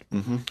just read,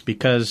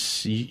 because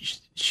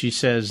she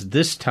says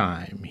this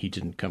time he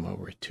didn't come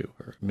over to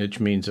her, which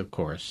means, of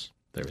course,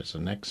 there is a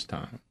next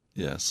time.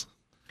 Yes.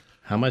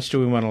 How much do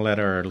we want to let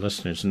our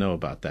listeners know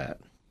about that?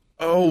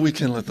 Oh, we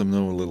can let them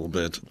know a little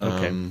bit.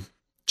 Okay.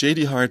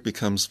 J.D. Hart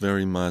becomes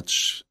very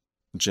much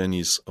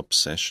Jenny's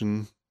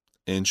obsession,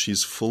 and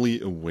she's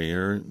fully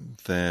aware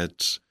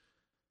that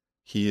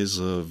he is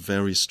a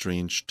very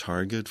strange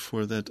target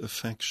for that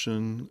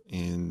affection,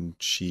 and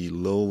she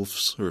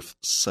loathes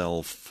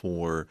herself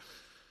for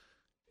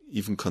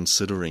even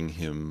considering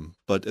him.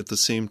 But at the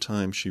same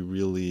time, she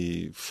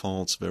really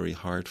falls very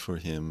hard for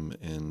him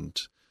and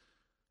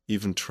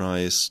even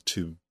tries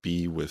to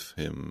be with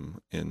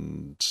him.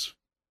 And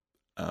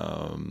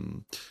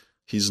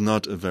he's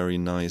not a very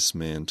nice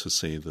man, to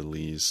say the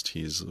least.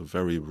 He's a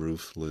very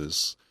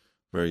ruthless,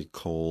 very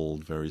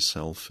cold, very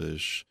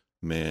selfish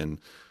man.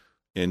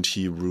 And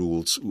he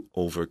rules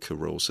over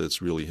Kerosa.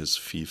 It's really his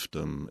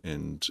fiefdom,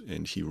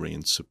 and he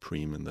reigns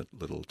supreme in that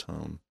little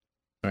town.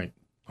 Right.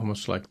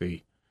 Almost like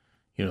the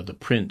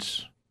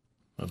prince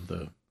of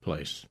the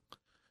place.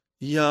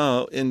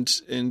 Yeah, and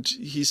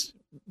he's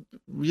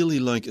really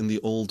like in the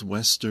old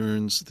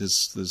westerns,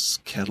 this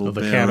cattle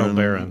the baron. cattle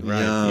baron,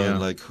 right? Yeah,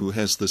 like who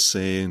has the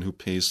say and who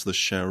pays the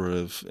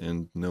sheriff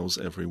and knows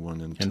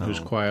everyone in town. And who's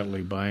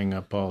quietly buying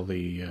up all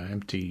the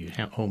empty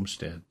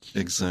homesteads.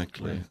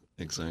 Exactly, Right.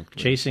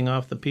 exactly. Chasing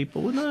off the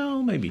people? Well,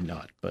 no, maybe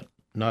not, but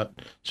not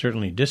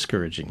certainly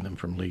discouraging them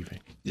from leaving.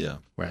 Yeah,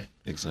 Right.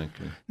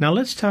 exactly. Now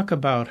let's talk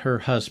about her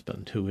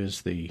husband, who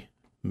is the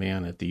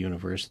man at the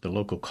university, the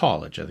local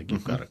college. I think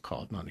you've got it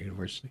called, not a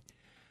university.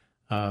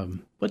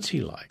 What's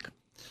he like?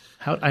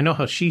 I know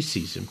how she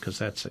sees him because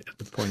that's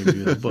the point of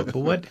view of the book.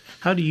 But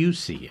how do you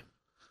see him?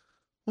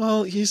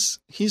 Well, he's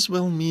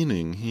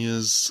well-meaning. He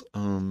is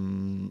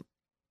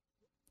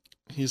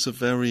he's a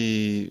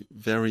very,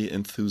 very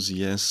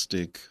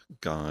enthusiastic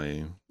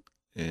guy,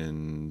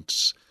 and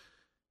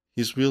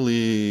he's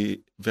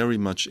really very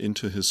much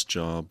into his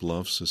job,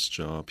 loves his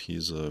job.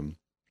 He's an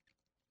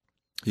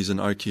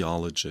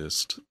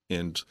archaeologist,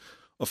 and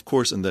of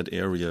course, in that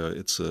area,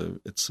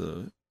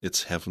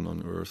 it's heaven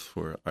on earth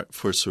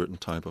for a certain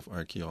type of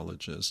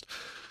archaeologist.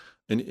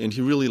 And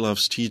he really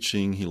loves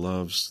teaching, he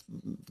loves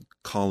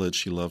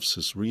college, he loves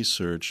his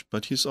research,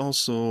 but he's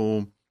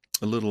also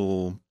a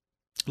little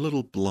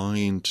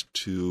blind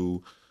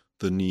to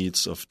the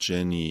needs of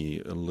Jenny,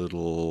 a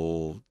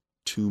little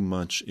too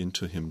much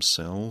into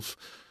himself.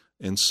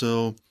 And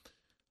so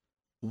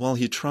while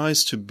he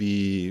tries to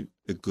be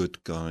a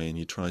good guy and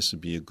he tries to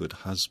be a good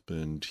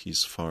husband,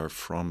 he's far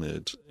from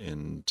it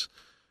and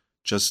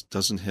just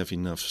doesn't have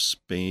enough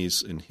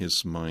space in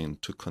his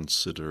mind to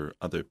consider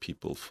other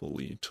people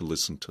fully, to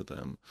listen to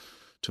them,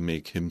 to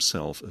make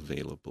himself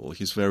available.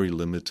 He's very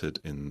limited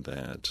in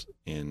that.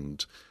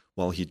 And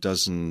while he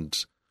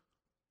doesn't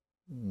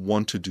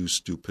want to do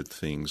stupid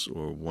things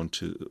or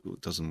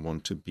doesn't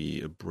want to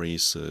be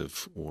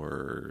abrasive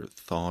or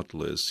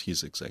thoughtless,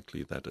 he's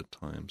exactly that at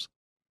times.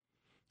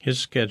 His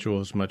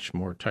schedule is much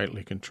more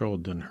tightly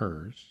controlled than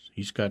hers.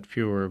 He's got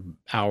fewer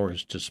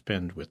hours to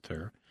spend with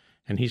her.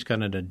 And he's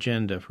got an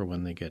agenda for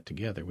when they get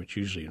together, which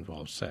usually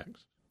involves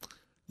sex.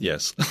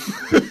 Yes.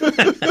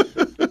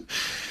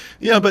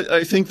 Yeah, but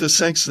I think the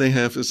sex they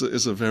have is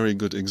a very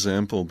good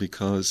example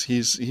because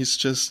he's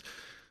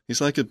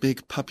like a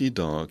big puppy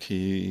dog.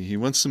 He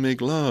wants to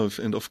make love,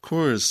 and of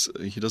course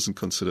he doesn't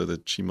consider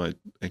that she might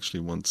actually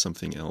want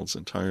something else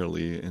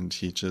entirely, and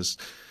he just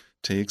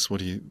takes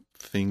what he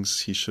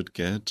thinks he should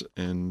get,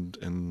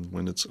 and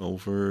when it's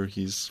over,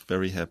 he's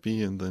very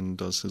happy, and then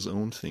does his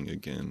own thing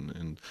again,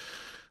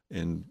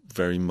 and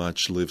very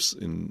much lives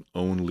in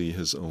only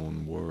his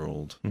own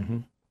world. Mm-hmm.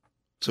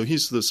 So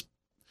he's this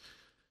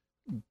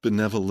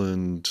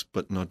benevolent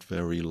but not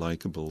very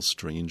likable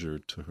stranger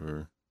to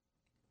her.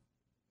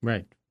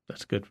 Right.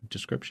 That's a good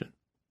description.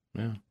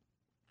 Yeah.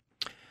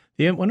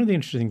 One of the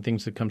interesting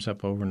things that comes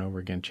up over and over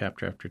again,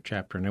 chapter after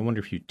chapter, and I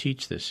wonder if you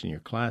teach this in your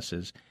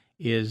classes,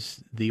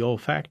 is the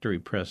olfactory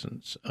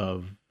presence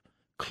of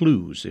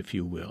clues, if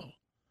you will,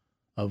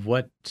 of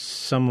what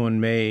someone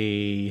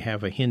may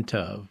have a hint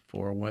of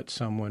or what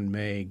someone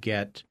may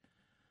get,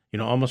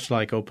 almost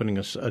like opening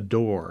a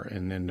door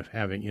and then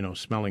having,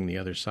 smelling the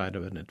other side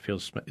of it, and it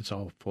feels it's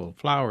all full of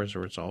flowers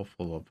or it's all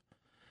full of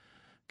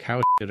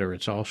cow shit or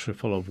it's all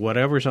full of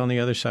whatever's on the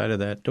other side of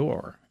that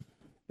door.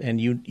 And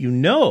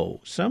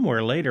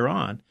somewhere later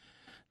on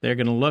they're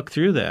going to look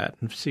through that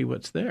and see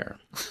what's there.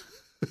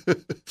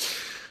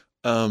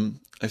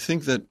 I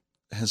think that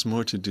has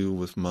more to do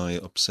with my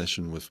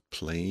obsession with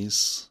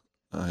place.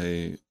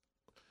 I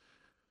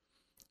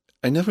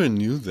never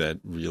knew that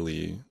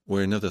really,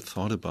 or I never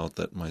thought about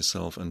that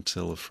myself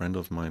until a friend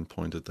of mine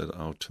pointed that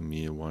out to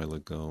me a while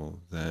ago,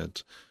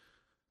 that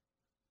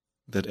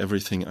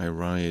everything I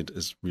write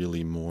is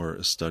really more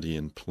a study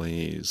in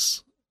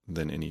place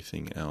than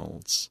anything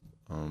else.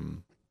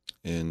 And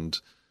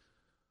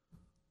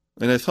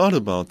I thought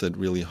about that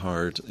really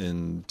hard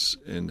and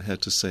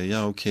had to say,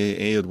 yeah,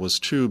 okay, A, it was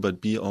true,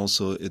 but B,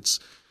 also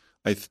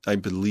I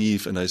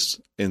believe, and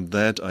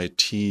that I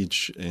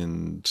teach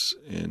and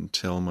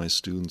tell my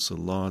students a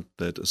lot,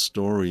 that a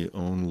story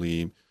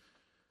only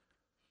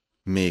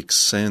makes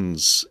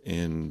sense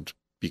and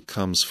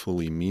becomes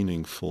fully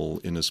meaningful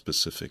in a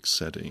specific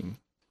setting.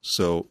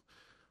 So,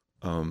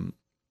 a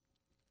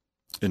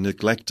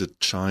neglected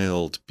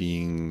child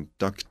being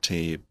duct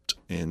taped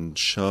and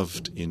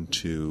shoved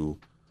into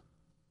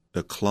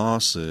a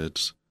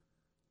closet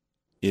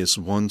is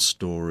one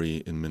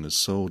story in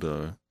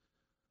Minnesota,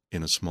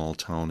 in a small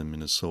town in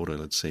Minnesota,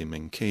 let's say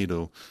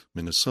Mankato,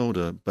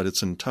 Minnesota, but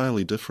it's an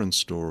entirely different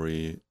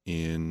story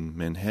in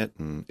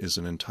Manhattan, is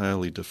an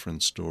entirely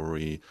different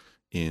story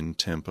in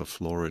Tampa,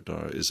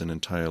 Florida, is an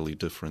entirely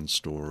different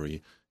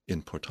story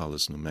in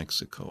Portales, New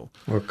Mexico.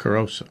 Or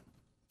Carosa.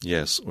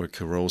 Yes, or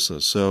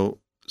Carosa.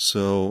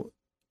 So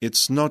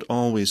it's not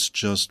always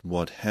just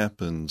what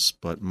happens,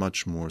 but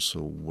much more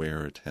so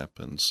where it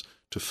happens,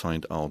 to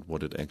find out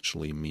what it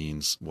actually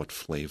means, what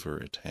flavor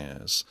it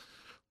has,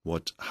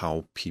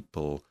 how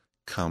people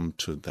come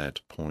to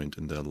that point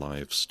in their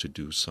lives to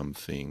do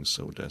something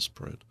so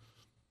desperate.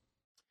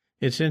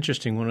 It's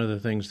interesting. One of the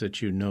things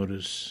that you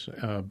notice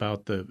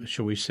about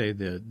shall we say,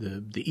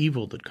 the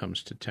evil that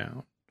comes to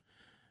town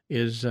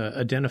is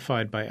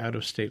identified by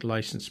out-of-state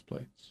license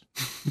plates.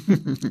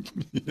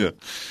 Yeah.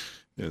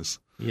 Yes.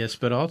 Yes,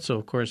 but also,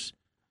 of course,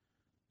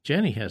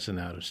 Jenny has an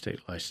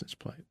out-of-state license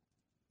plate.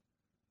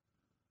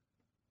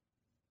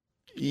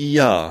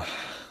 Yeah.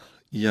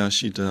 Yeah,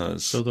 she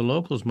does. So the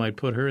locals might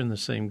put her in the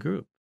same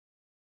group.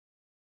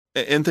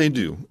 And they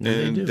do.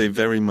 They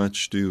very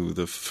much do.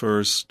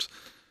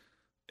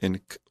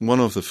 One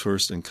of the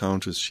first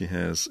encounters she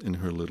has in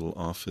her little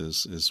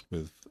office is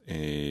with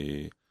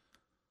a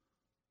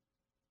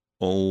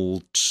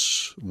old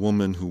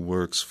woman who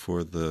works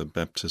for the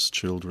Baptist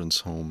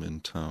Children's Home in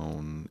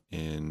town,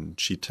 and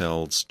she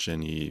tells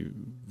Jenny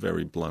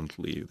very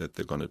bluntly that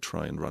they're going to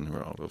try and run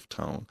her out of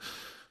town,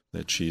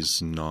 that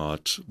she's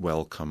not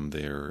welcome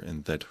there,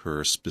 and that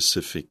her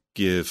specific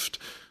gift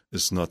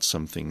is not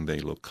something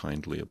they look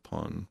kindly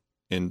upon.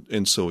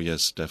 And so,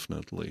 yes,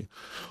 definitely.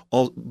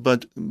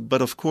 But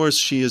of course,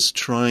 she is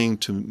trying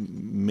to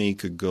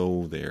make a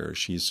go there.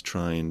 She's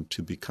trying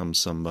to become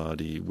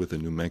somebody with a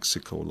New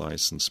Mexico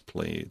license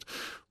plate,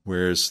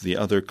 whereas the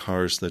other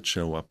cars that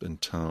show up in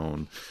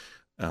town,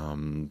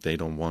 they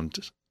don't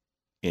want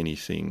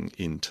anything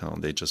in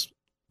town. They just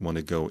want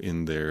to go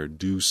in there,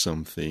 do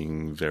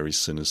something very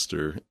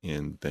sinister,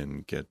 and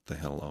then get the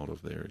hell out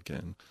of there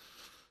again.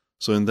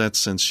 So in that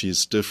sense,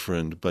 she's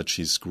different, but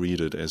she's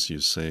greeted, as you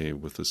say,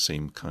 with the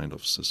same kind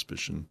of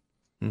suspicion.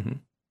 Mm-hmm.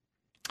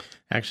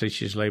 Actually,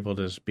 she's labeled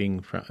as being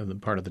part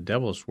of the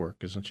devil's work,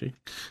 isn't she?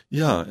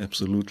 Yeah,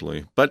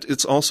 absolutely. But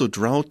it's also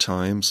drought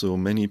time, so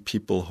many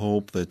people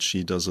hope that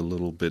she does a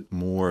little bit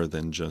more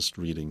than just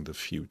reading the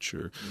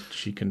future.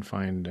 She can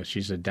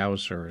she's a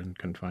dowser and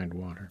can find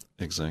water.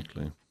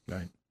 Exactly.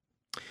 Right.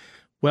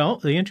 Well,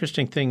 the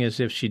interesting thing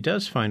is if she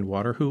does find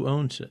water, who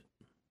owns it?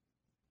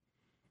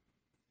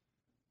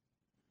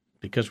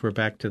 Because we're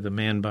back to the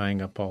man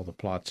buying up all the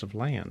plots of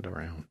land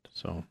around.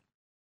 So,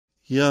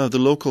 yeah, the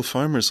local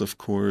farmers, of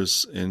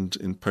course, and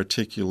in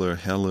particular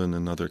Helen,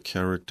 another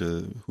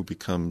character who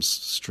becomes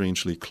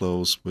strangely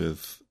close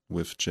with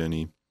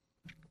Jenny,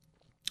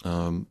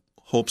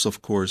 hopes,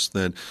 of course,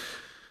 that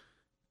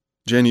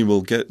Jenny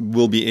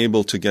will be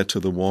able to get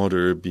to the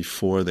water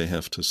before they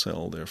have to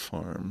sell their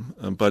farm.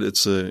 But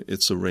it's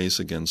a race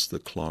against the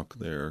clock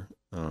there.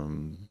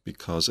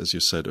 Because, as you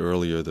said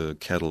earlier, the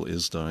cattle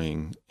is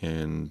dying,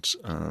 and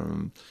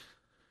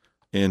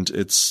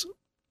it's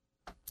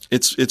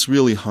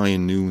really high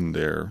noon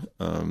there.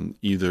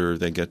 Either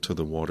they get to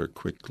the water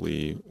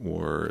quickly,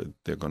 or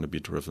they're going to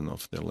be driven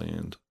off their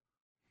land.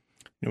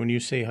 Now, when you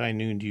say high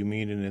noon, do you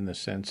mean it in the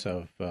sense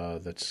of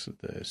that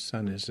the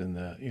sun is in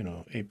the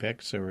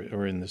apex,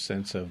 or in the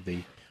sense of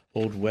the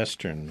Old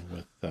Western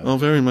with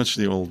very much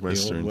the Old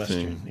Western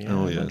thing. Yeah, I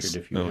wondered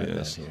if you had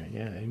that here.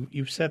 Yeah,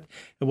 you've said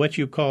what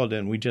you called,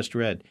 and we just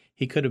read,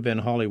 he could have been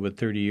Hollywood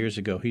 30 years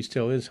ago. He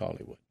still is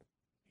Hollywood.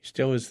 He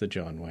still is the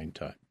John Wayne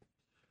type.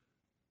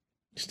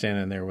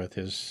 Standing there with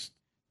his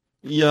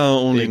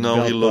only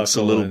now he looks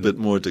a little bit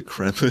more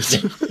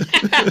decrepit.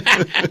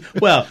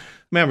 Well,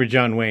 remember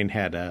John Wayne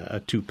had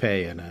a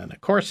toupee and a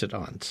corset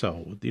on,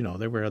 so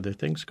there were other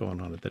things going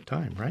on at the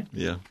time, right?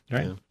 Yeah,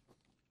 right. Yeah.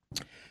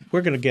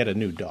 We're going to get a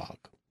new dog,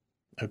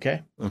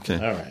 okay? Okay.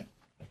 All right.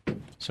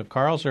 So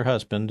Carl's her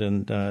husband,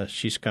 and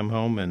she's come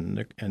home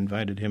and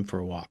invited him for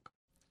a walk.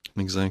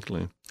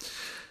 Exactly.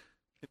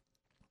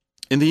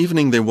 In the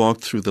evening, they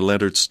walked through the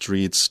lettered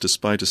streets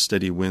despite a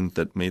steady wind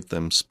that made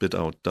them spit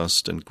out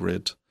dust and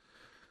grit.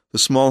 The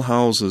small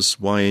houses,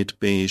 white,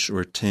 beige,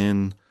 or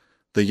tan,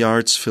 the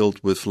yards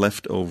filled with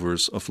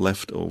leftovers of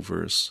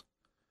leftovers.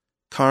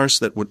 Cars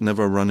that would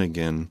never run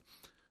again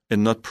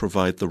and not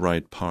provide the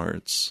right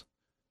parts.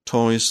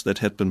 Toys that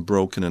had been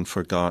broken and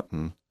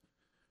forgotten.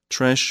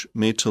 Trash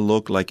made to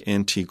look like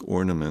antique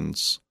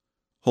ornaments.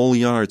 Whole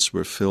yards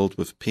were filled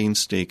with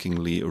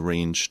painstakingly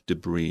arranged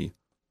debris.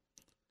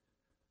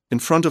 In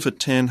front of a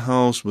tan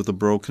house with a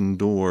broken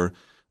door,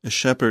 a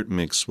Shepherd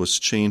mix was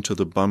chained to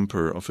the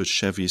bumper of a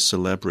Chevy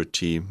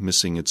Celebrity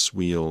missing its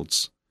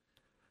wheels.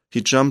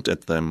 He jumped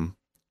at them,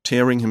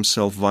 tearing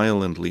himself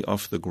violently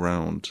off the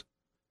ground.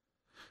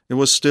 It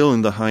was still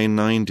in the high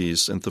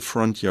 90s, and the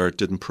front yard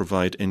didn't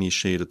provide any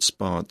shaded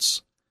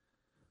spots.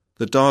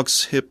 The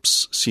dog's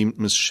hips seemed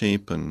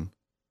misshapen.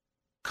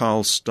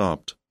 Carl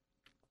stopped,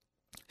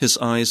 his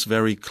eyes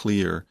very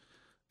clear,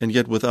 and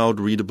yet without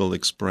readable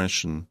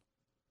expression.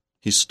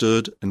 He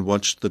stood and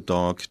watched the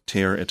dog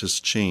tear at his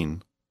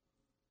chain.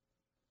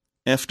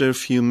 After a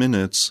few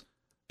minutes,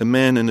 a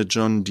man in a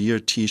John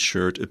Deere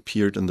T-shirt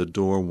appeared in the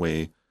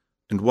doorway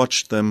and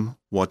watched them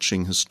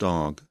watching his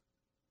dog.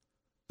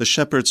 The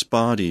shepherd's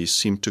body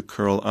seemed to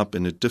curl up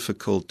in a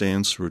difficult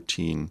dance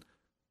routine.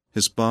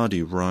 His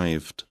body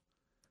writhed.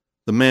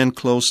 The man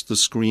closed the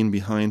screen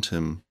behind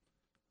him.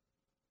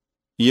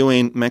 "You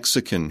ain't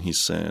Mexican," he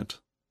said.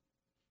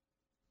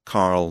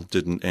 Carl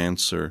didn't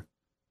answer.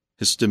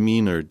 His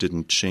demeanor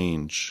didn't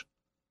change.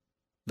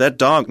 "That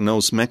dog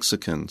knows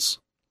Mexicans."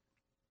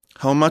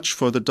 "How much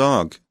for the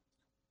dog?"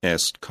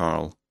 asked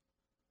Carl.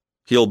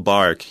 He'll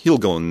bark. He'll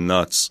go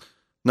nuts.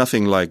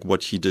 Nothing like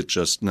what he did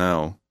just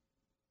now.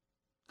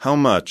 How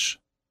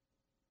much?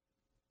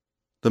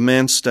 The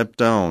man stepped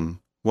down,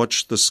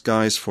 watched the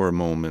skies for a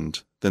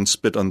moment, then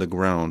spit on the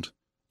ground.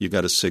 You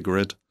got a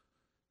cigarette?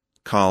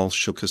 Carl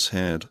shook his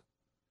head.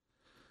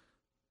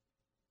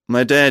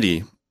 My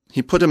daddy,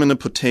 he put him in a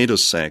potato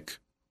sack,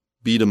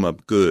 beat him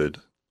up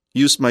good,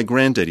 used my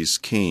granddaddy's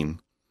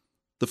cane.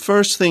 The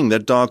first thing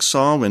that dog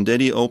saw when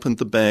Daddy opened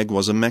the bag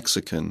was a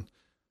Mexican.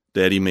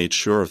 Daddy made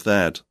sure of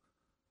that.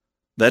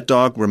 That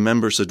dog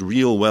remembers it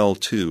real well,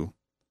 too.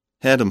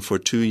 Had him for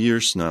 2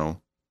 years now.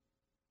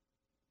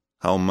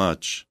 How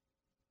much?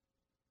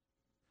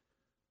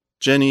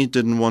 Jenny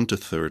didn't want a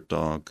third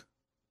dog.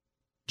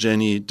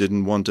 Jenny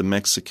didn't want a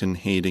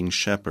Mexican-hating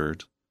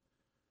shepherd.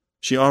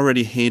 She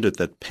already hated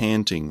that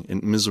panting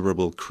and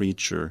miserable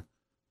creature.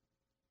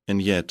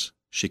 And yet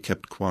she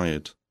kept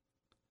quiet.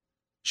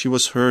 She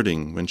was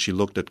hurting when she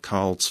looked at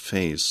Carl's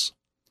face.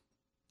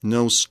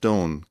 No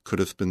stone could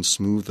have been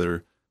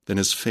smoother than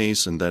his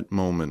face in that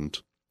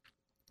moment.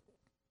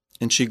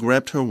 And she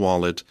grabbed her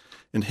wallet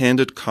and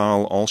handed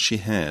Carl all she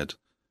had,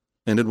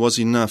 and it was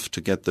enough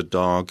to get the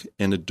dog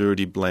and a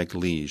dirty black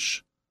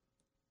leash.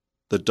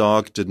 The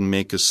dog didn't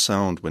make a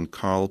sound when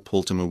Carl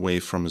pulled him away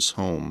from his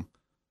home.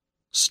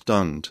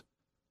 Stunned,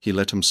 he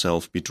let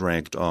himself be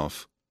dragged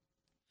off.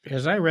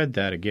 As I read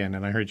that again,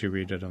 and I heard you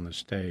read it on the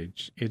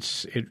stage,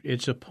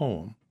 it's a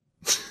poem.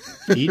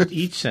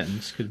 Each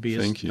sentence could be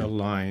a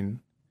line,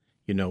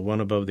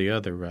 one above the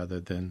other rather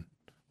than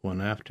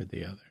one after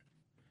the other.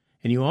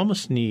 And you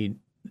almost need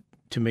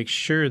to make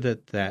sure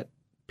that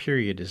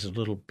period is a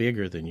little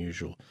bigger than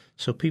usual,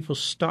 so people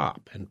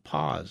stop and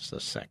pause a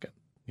second.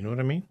 You know what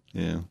I mean?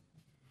 Yeah.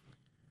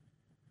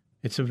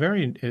 It's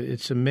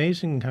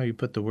amazing how you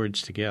put the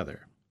words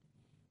together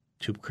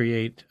to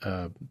create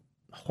a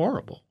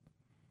horrible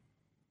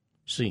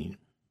scene.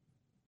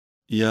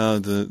 Yeah,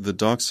 the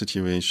dog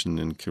situation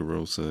in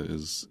Kirosa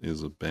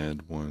is a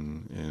bad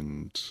one,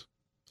 and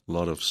a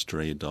lot of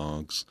stray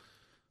dogs.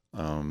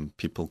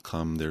 People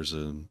come. There's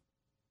an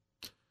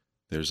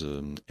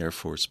Air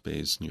Force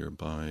base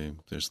nearby.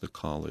 There's the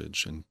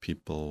college, and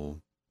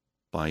people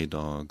buy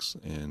dogs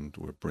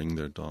or bring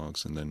their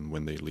dogs, and then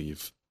when they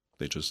leave,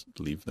 they just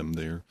leave them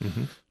there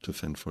to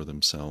fend for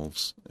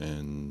themselves.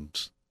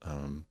 And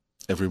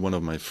every one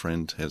of my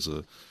friend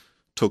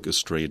took a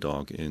stray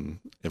dog in.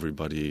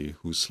 Everybody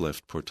who's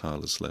left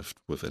Portal is left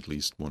with at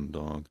least one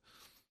dog.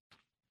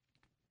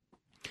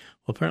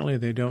 Well, apparently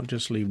they don't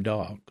just leave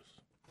dogs.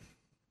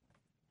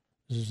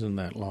 This isn't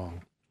that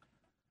long.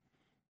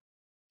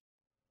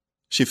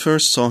 She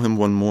first saw him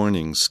one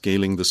morning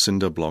scaling the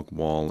cinder block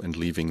wall and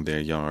leaving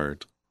their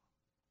yard.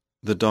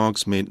 The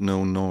dogs made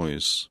no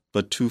noise,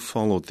 but two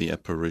followed the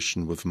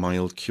apparition with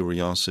mild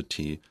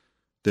curiosity,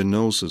 their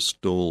noses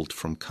doled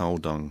from cow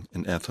dung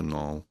and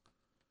ethanol.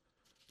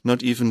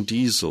 Not even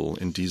Diesel,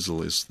 and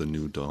Diesel is the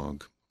new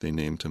dog, they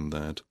named him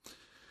that,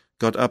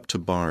 got up to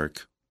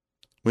bark.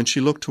 When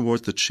she looked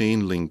toward the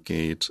chain-link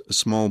gate, a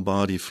small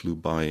body flew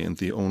by, and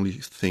the only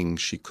thing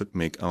she could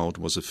make out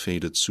was a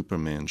faded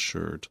Superman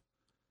shirt.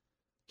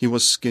 He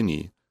was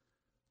skinny.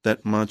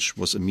 That much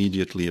was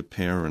immediately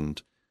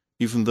apparent,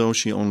 even though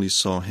she only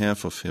saw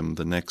half of him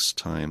the next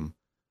time,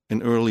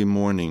 an early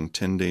morning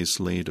 10 days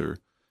later,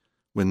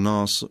 when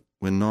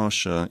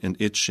nausea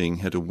and itching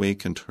had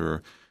awakened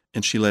her,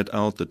 and she let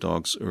out the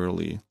dogs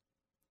early.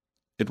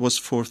 It was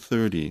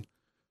 4:30,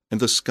 and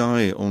the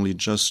sky only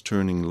just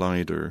turning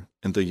lighter,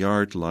 and the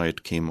yard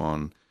light came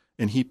on,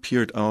 and he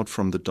peered out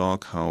from the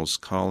doghouse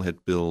Carl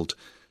had built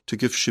to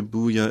give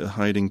Shibuya a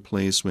hiding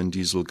place when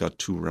Diesel got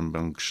too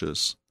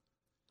rambunctious.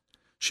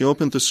 She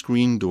opened the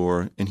screen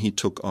door, and he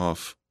took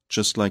off,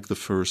 just like the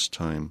first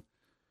time.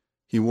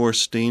 He wore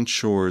stained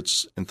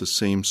shorts and the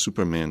same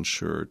Superman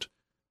shirt.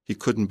 He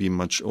couldn't be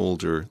much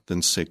older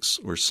than 6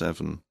 or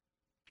 7.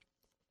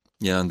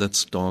 Yeah, and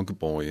that's Dog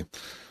Boy,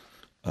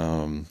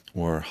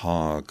 or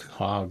Hog.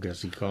 Hog,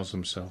 as he calls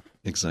himself.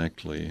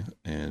 Exactly.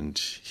 And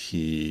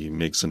he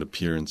makes an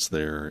appearance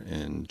there,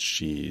 and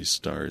she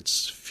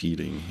starts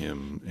feeding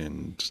him.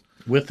 And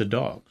with the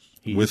dogs.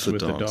 He with eats the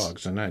with dogs. The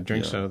dogs, and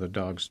drinks out of the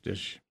dog's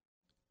dish.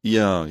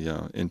 Yeah.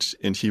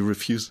 And he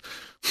refuses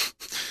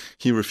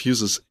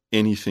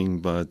anything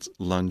but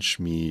lunch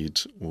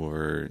meat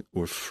or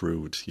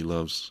fruit. He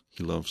loves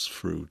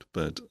fruit,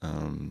 but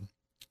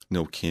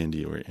no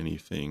candy or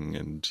anything,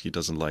 and he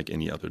doesn't like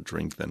any other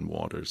drink than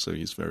water. So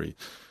he's very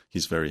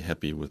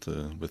happy with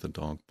a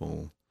dog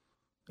bowl.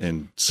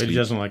 And but he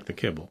doesn't like the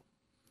kibble.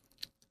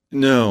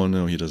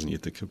 No, he doesn't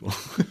eat the kibble.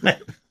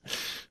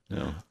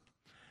 No.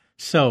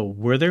 So,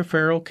 were there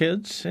feral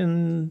kids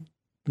in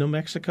New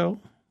Mexico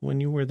when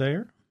you were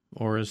there,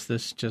 or is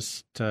this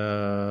just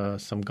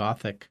some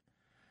gothic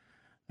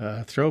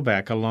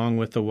throwback along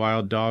with the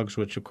wild dogs,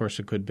 which of course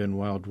it could have been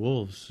wild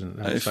wolves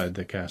outside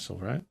the castle,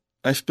 right?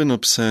 I've been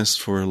obsessed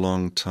for a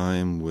long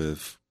time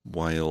with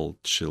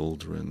wild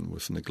children,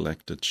 with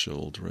neglected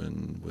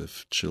children,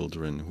 with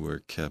children who are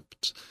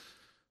kept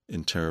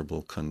in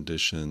terrible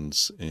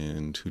conditions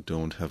and who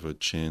don't have a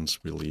chance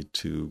really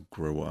to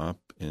grow up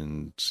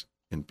and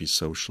be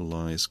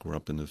socialized, grow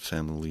up in a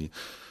family.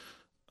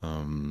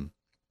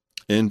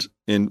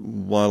 And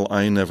while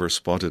I never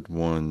spotted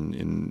one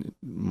in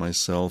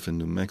myself in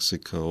New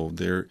Mexico,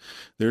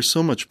 there's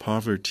so much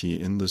poverty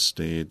in the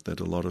state that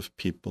a lot of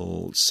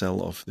people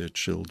sell off their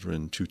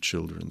children to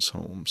children's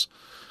homes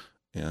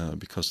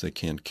because they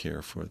can't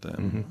care for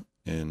them.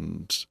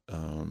 And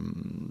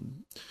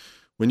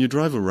when you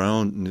drive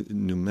around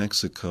New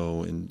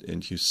Mexico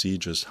and you see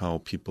just how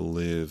people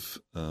live,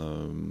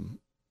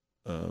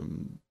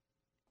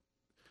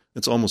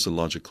 it's almost a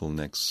logical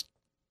next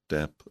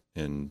step,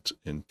 and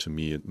to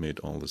me it made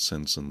all the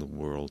sense in the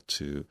world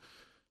to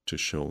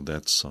show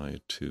that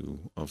side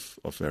too of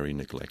very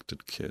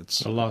neglected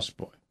kids. A lost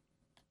boy.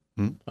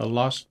 A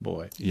lost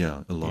boy.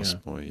 Yeah, a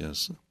lost boy,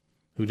 yes.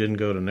 Who didn't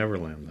go to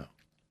Neverland, though.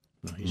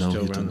 No, he's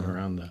still running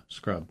around the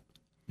scrub.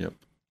 Yep.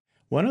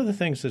 One of the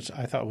things that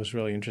I thought was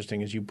really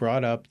interesting is you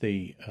brought up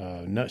the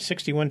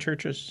 61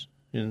 churches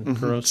in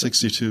Corozal.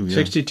 62, yeah.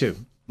 62.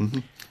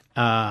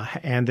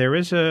 And there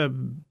is a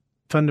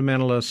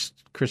fundamentalist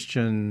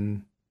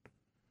Christian,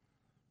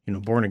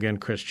 born-again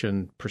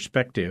Christian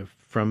perspective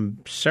from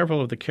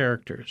several of the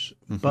characters.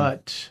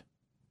 But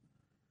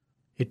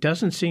it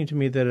doesn't seem to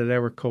me that it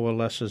ever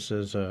coalesces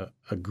as a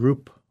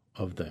group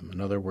of them.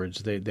 In other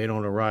words, they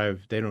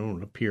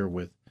don't appear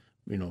with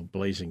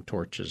blazing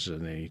torches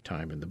at any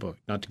time in the book.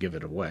 Not to give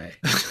it away,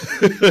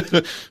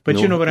 but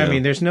you know what I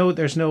mean. There's no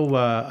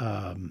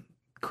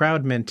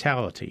crowd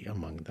mentality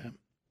among them.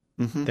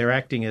 They're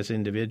acting as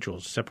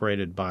individuals,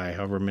 separated by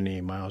however many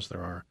miles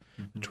there are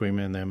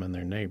between them and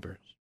their neighbors.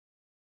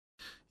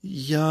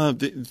 Yeah,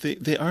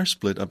 they are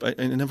split up. I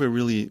never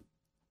really.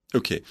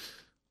 Okay,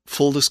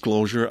 full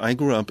disclosure: I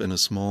grew up in a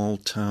small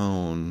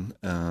town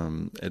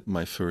at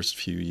my first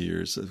few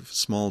years. A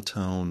small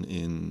town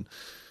in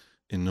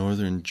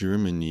northern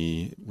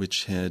Germany,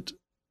 which had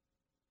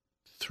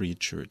 3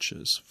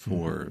 churches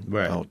for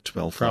about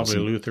 12,000.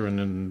 Probably Lutheran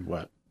and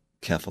what?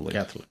 Catholic.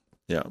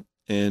 Yeah.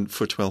 And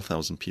for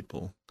 12,000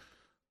 people.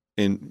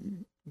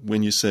 And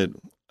when you said,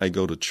 I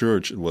go to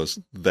church, it was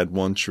that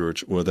one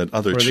church or that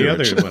other church. Or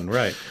the other one,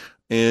 right.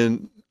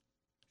 And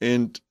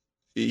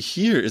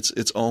here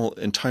it's all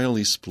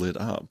entirely split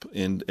up,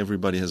 and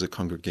everybody has a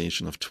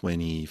congregation of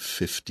 20,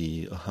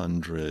 50,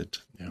 100,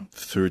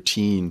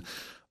 13.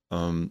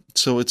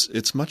 So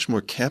it's much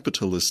more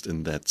capitalist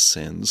in that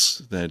sense,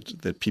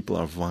 that people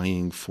are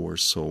vying for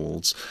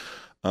souls.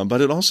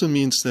 But it also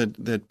means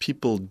that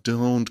people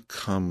don't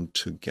come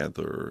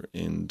together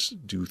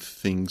and do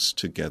things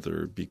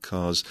together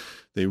because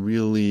they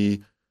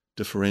really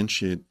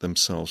differentiate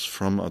themselves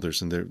from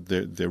others, and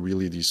they're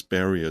really these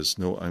barriers.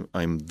 No,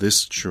 I'm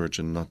this church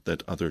and not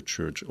that other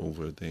church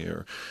over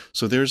there.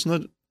 So there's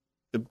not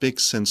a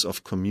big sense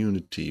of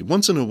community.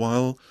 Once in a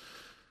while,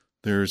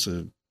 there's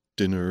a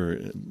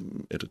dinner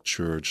at a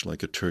church,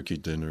 like a turkey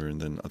dinner, and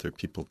then other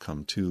people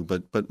come too.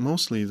 But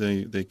mostly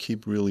they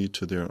keep really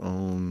to their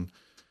own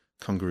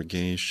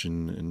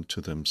congregation and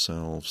to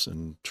themselves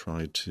and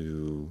try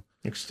to...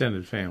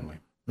 Extended family.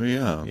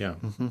 Yeah. Yeah.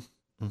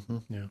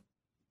 Yeah.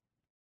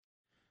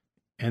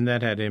 And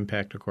that had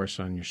impact, of course,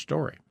 on your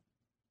story.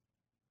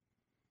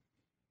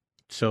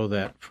 So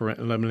that,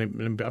 I'm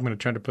going to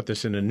try to put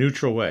this in a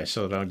neutral way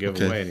so that I don't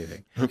give away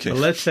anything. Okay. But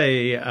let's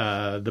say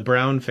the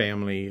Brown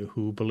family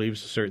who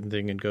believes a certain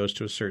thing and goes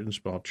to a certain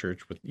small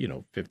church with,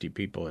 50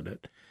 people in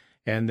it.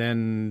 And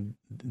then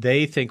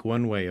they think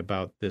one way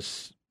about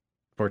this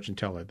fortune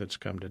teller that's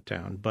come to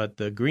town. But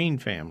the Green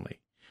family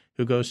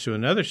who goes to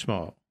another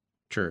small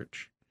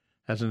church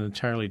has an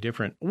entirely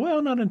different,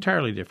 well, not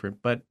entirely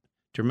different, but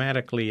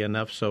dramatically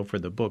enough so for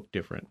the book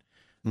different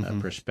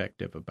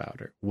perspective about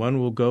her. One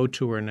will go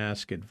to her and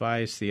ask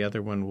advice. The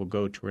other one will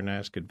go to her and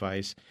ask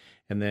advice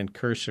and then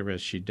curse her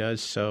as she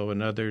does so.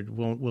 Another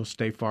will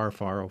stay far,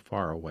 far,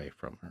 far away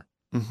from her.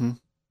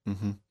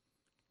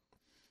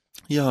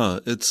 Yeah,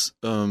 it's...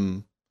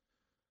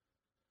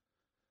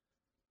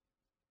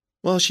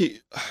 Well, is she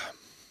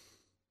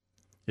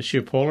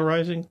a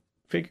polarizing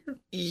figure?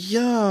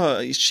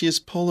 Yeah, she is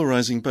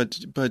polarizing, but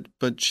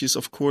she's,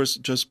 of course,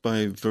 just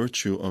by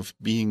virtue of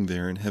being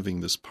there and having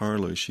this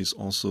parlor, she's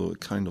also a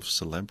kind of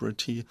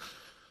celebrity.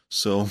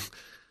 So,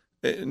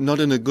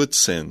 not in a good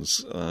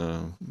sense,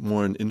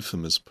 more an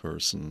infamous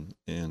person.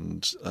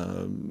 And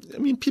I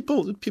mean,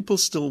 people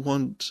still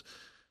want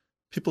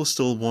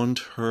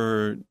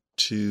her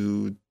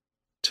to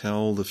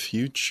tell the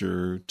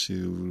future,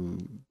 to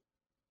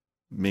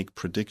make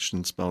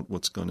predictions about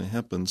what's going to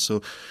happen.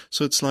 So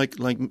it's like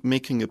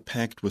making a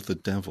pact with the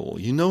devil.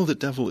 You know the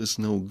devil is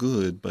no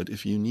good, but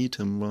if you need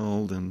him,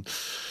 well, then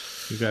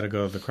you got to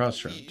go to the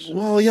crossroads.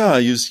 Well, yeah,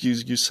 you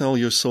sell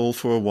your soul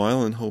for a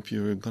while and hope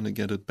you're going to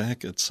get it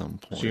back at some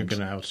point. So you're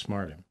going to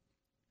outsmart him,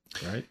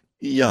 right?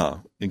 Yeah,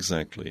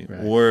 exactly.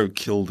 Right. Or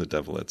kill the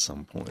devil at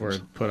some point. Or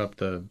put up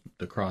the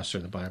cross or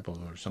the Bible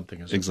or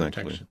something as a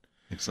protection.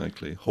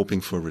 Exactly, hoping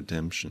for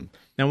redemption.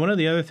 Now, one of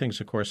the other things,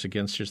 of course,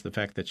 against her is the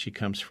fact that she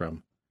comes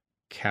from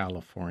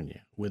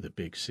California with a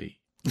big C.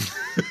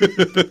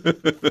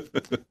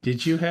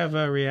 Did you have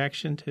a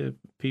reaction to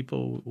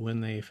people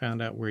when they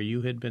found out where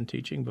you had been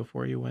teaching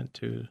before you went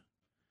to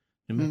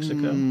New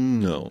Mexico?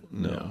 No,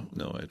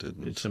 No. I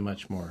didn't. It's a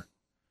much more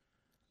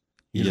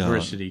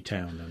university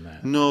town than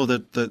that. No,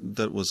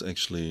 that was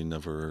actually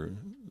never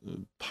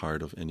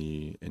part of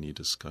any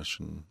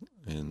discussion.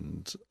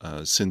 And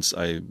since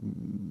I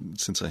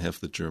have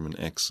the German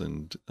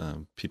accent,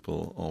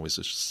 people always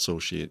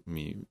associate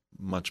me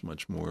much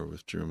more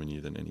with Germany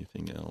than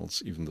anything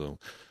else, even though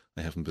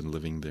I haven't been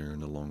living there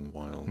in a long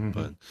while. Mm-hmm.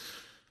 But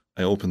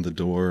I opened the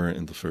door,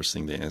 and the first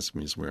thing they ask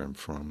me is where I'm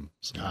from.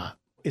 So.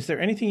 Is there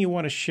anything you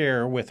want to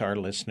share with our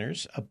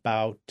listeners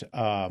about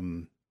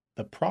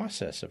the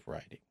process of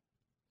writing?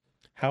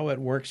 How it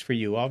works for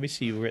you?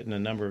 Obviously, you've written a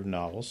number of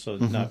novels, so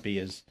it's not be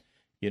as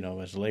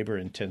labor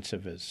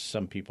intensive as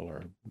some people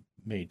are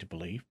made to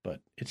believe,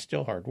 but it's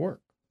still hard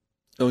work.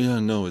 Oh yeah,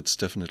 no, it's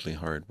definitely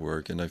hard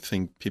work, and I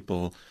think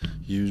people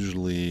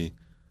usually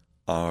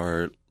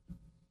are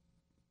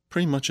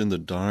pretty much in the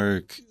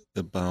dark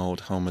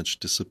about how much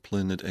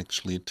discipline it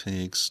actually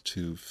takes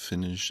to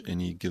finish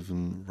any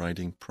given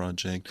writing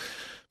project,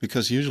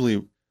 because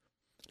usually,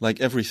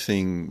 like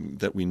everything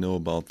that we know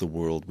about the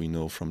world, we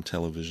know from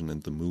television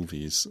and the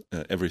movies.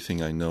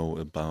 Everything I know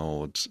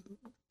about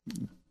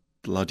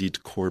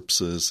bloodied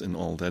corpses and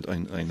all that,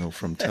 I know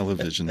from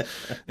television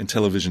and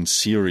television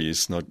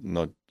series,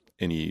 not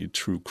any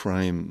true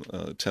crime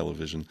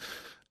television.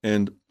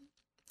 And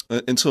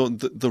so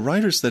the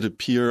writers that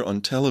appear on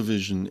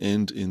television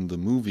and in the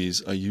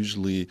movies are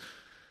usually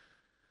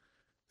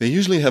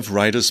have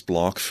writer's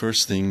block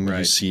first thing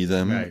you see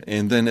them. Right.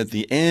 And then at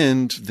the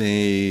end,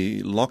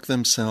 they lock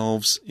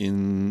themselves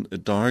in a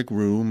dark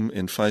room,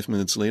 and 5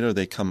 minutes later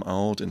they come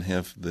out and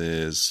have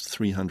this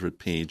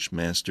 300-page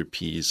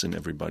masterpiece, and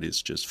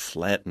everybody's just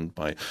flattened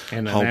by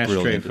and how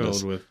brilliant it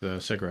is. And an ashtray filled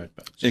with cigarette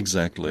butts.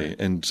 Exactly, right.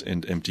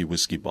 and empty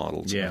whiskey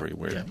bottles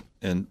everywhere.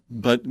 Yeah.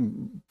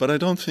 But I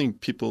don't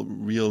think people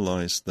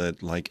realize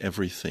that, like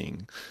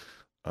everything,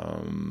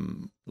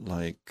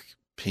 like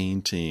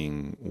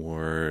painting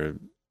or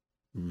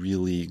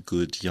really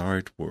good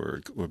yard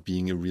work or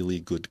being a really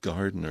good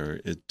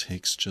gardener, it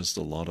takes just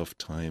a lot of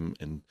time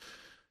and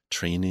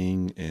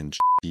training and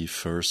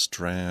first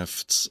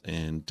drafts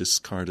and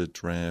discarded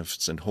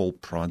drafts and whole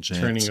projects.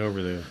 Turning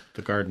over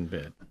the garden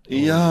bed.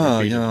 Yeah.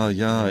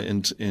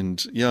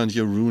 And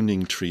you're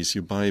ruining trees.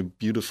 You buy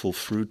beautiful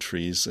fruit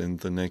trees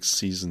and the next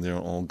season they're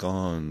all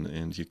gone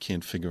and you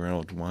can't figure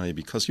out why,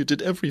 because you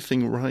did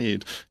everything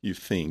right, you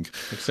think.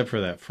 Except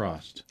for that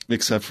frost.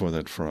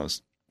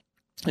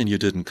 And you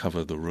didn't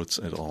cover the roots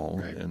at all,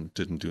 right. And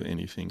didn't do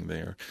anything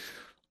there.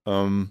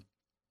 And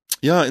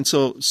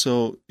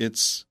so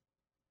it's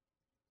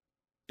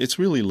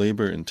really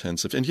labor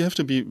intensive, and you have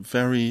to be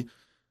very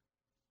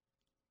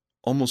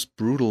almost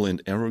brutal and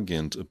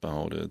arrogant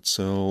about it.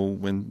 So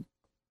when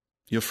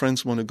your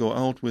friends want to go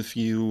out with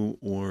you,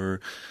 or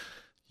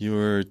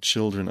your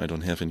children, I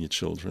don't have any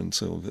children,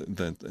 so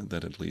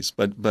that at least,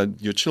 but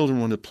your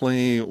children want to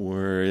play,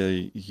 or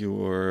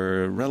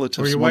your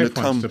relatives or your want wife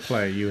to come wants to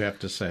play, you have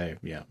to say,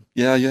 you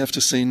have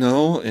to say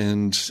no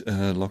and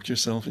lock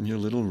yourself in your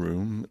little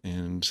room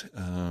and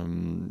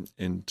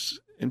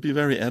be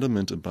very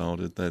adamant about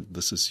it, that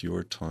this is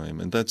your time.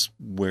 And that's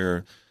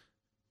where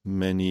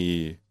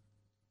many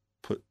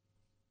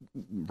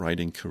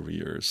writing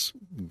careers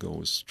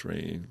go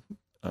astray.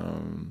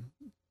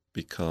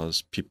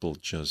 Because people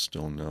just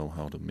don't know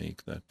how to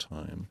make that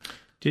time.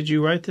 Did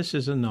you write this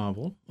as a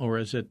novel, or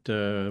is it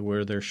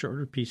were there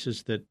shorter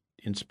pieces that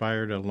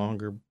inspired a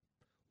longer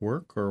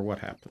work, or what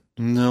happened?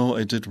 No,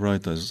 I did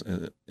write this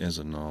as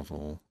a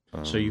novel.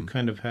 So you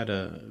kind of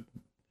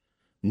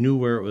knew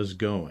where it was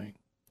going.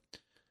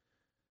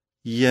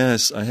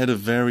 Yes, I had a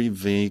very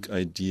vague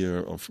idea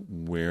of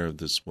where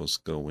this was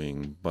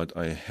going, but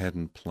I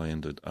hadn't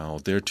planned it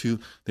out. There are two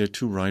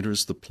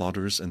writers, the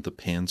plotters and the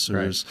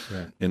pantsers,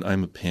 right. And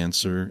I'm a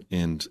pantser,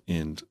 and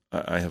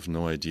I have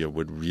no idea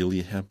what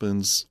really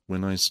happens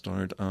when I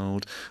start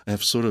out. I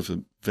have sort of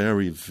a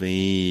very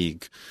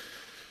vague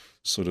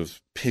sort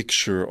of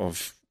picture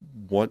of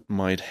what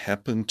might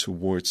happen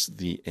towards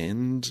the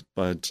end,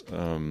 but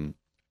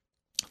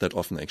that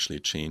often actually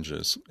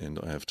changes, and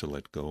I have to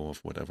let go of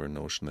whatever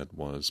notion that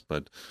was.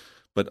 But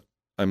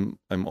I'm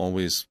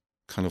always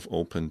kind of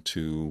open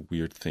to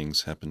weird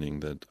things happening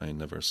that I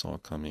never saw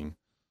coming.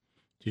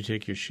 Do you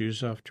take your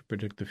shoes off to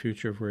predict the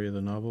future of where the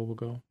novel will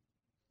go?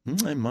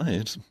 I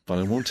might, but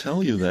I won't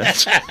tell you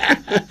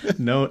that.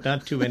 No,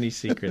 not too many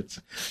secrets.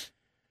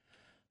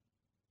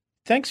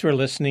 Thanks for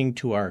listening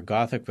to our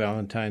Gothic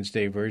Valentine's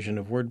Day version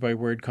of Word by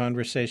Word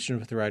Conversation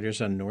with Writers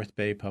on North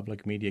Bay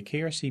Public Media,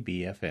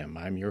 KRCB-FM.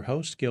 I'm your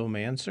host, Gil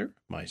Manser.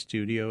 My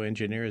studio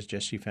engineer is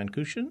Jesse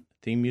Fankushin.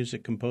 Theme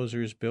music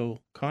composer is Bill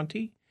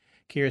Conti.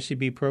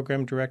 KRCB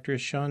program director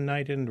is Sean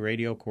Knight, and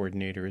radio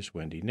coordinator is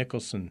Wendy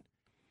Nicholson.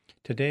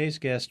 Today's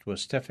guest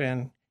was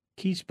Stefan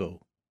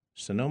Kiesbo,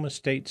 Sonoma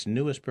State's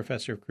newest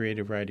professor of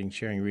creative writing,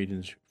 sharing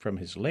readings from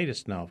his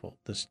latest novel,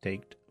 The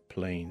Staked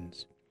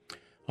Plains.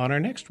 On our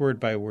next Word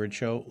by Word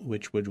show,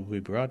 which will be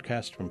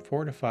broadcast from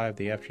 4 to 5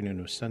 the afternoon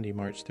of Sunday,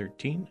 March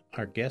 13,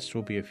 our guests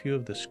will be a few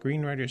of the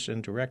screenwriters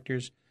and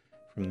directors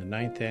from the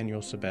 9th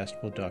Annual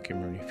Sebastopol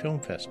Documentary Film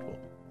Festival.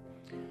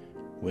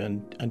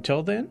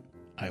 Until then,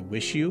 I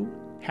wish you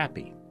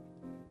happy.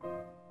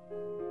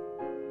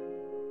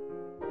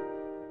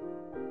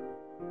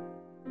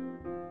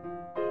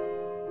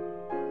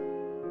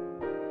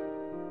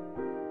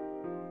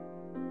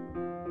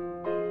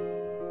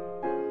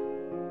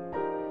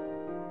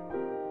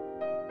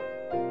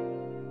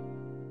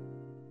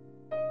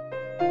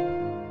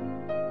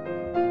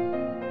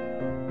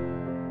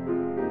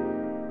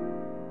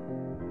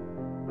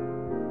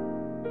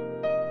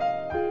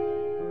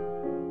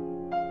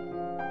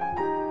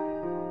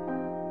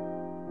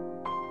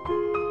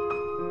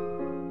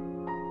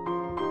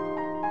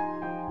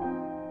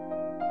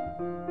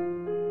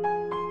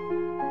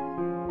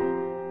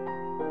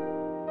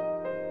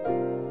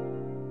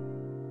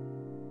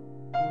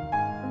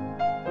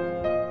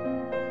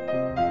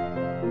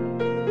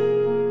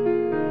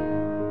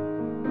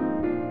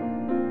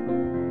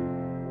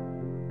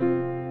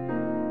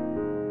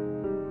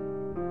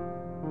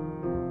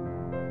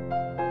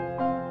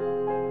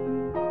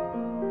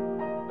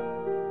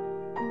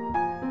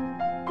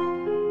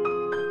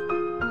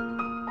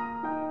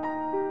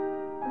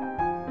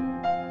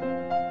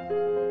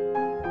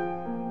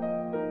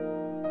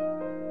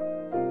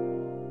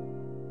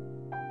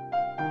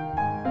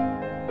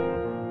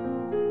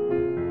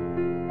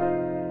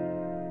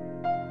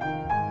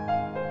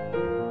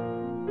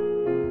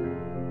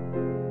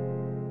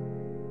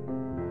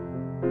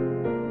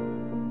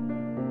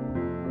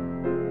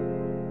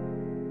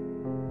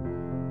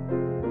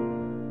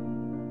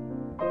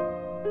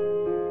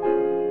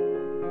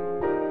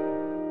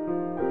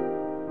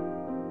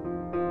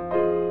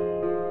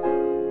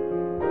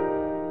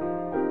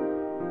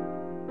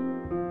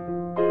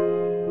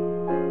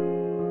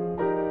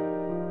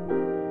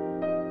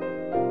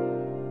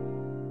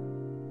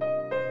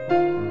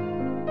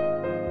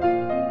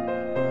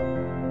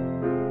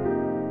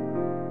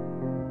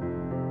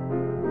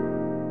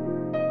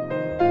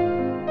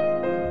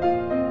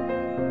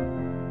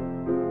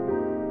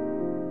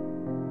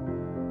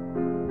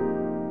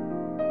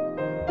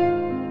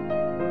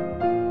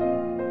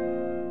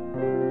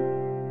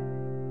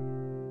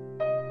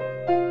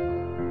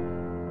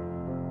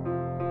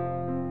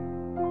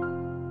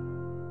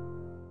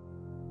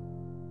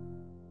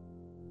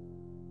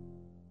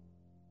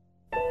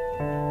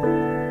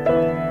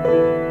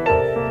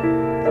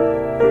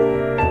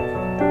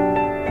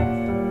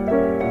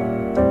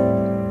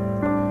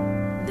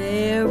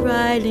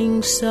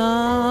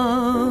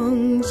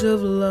 Songs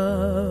of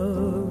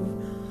love,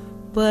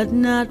 but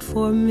not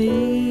for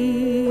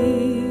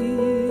me.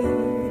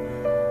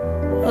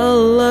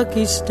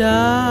 Lucky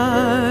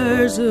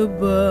stars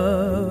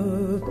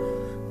above,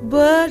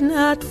 but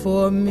not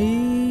for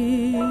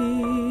me.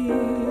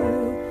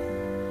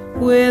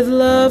 With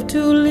love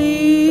to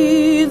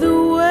lead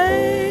the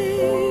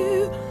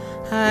way,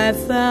 I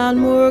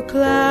found more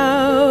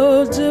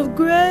clouds of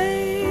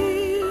gray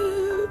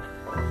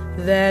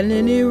than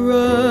any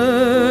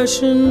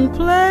Russian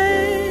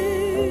play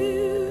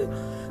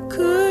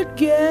could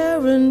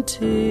guarantee.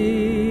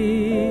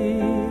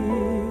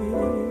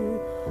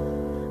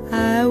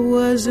 I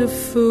was a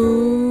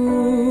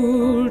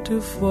fool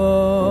to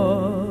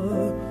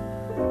fall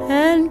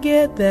and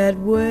get that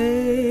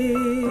way.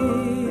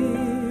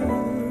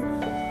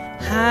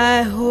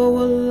 Hi-ho,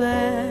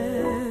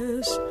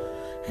 alas,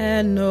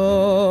 and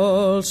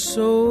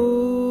also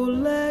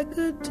like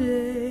a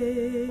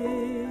day.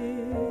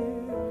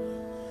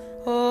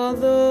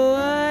 Although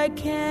I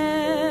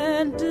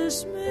can't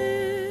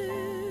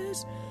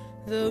dismiss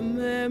the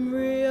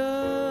memory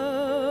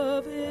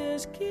of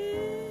his kiss,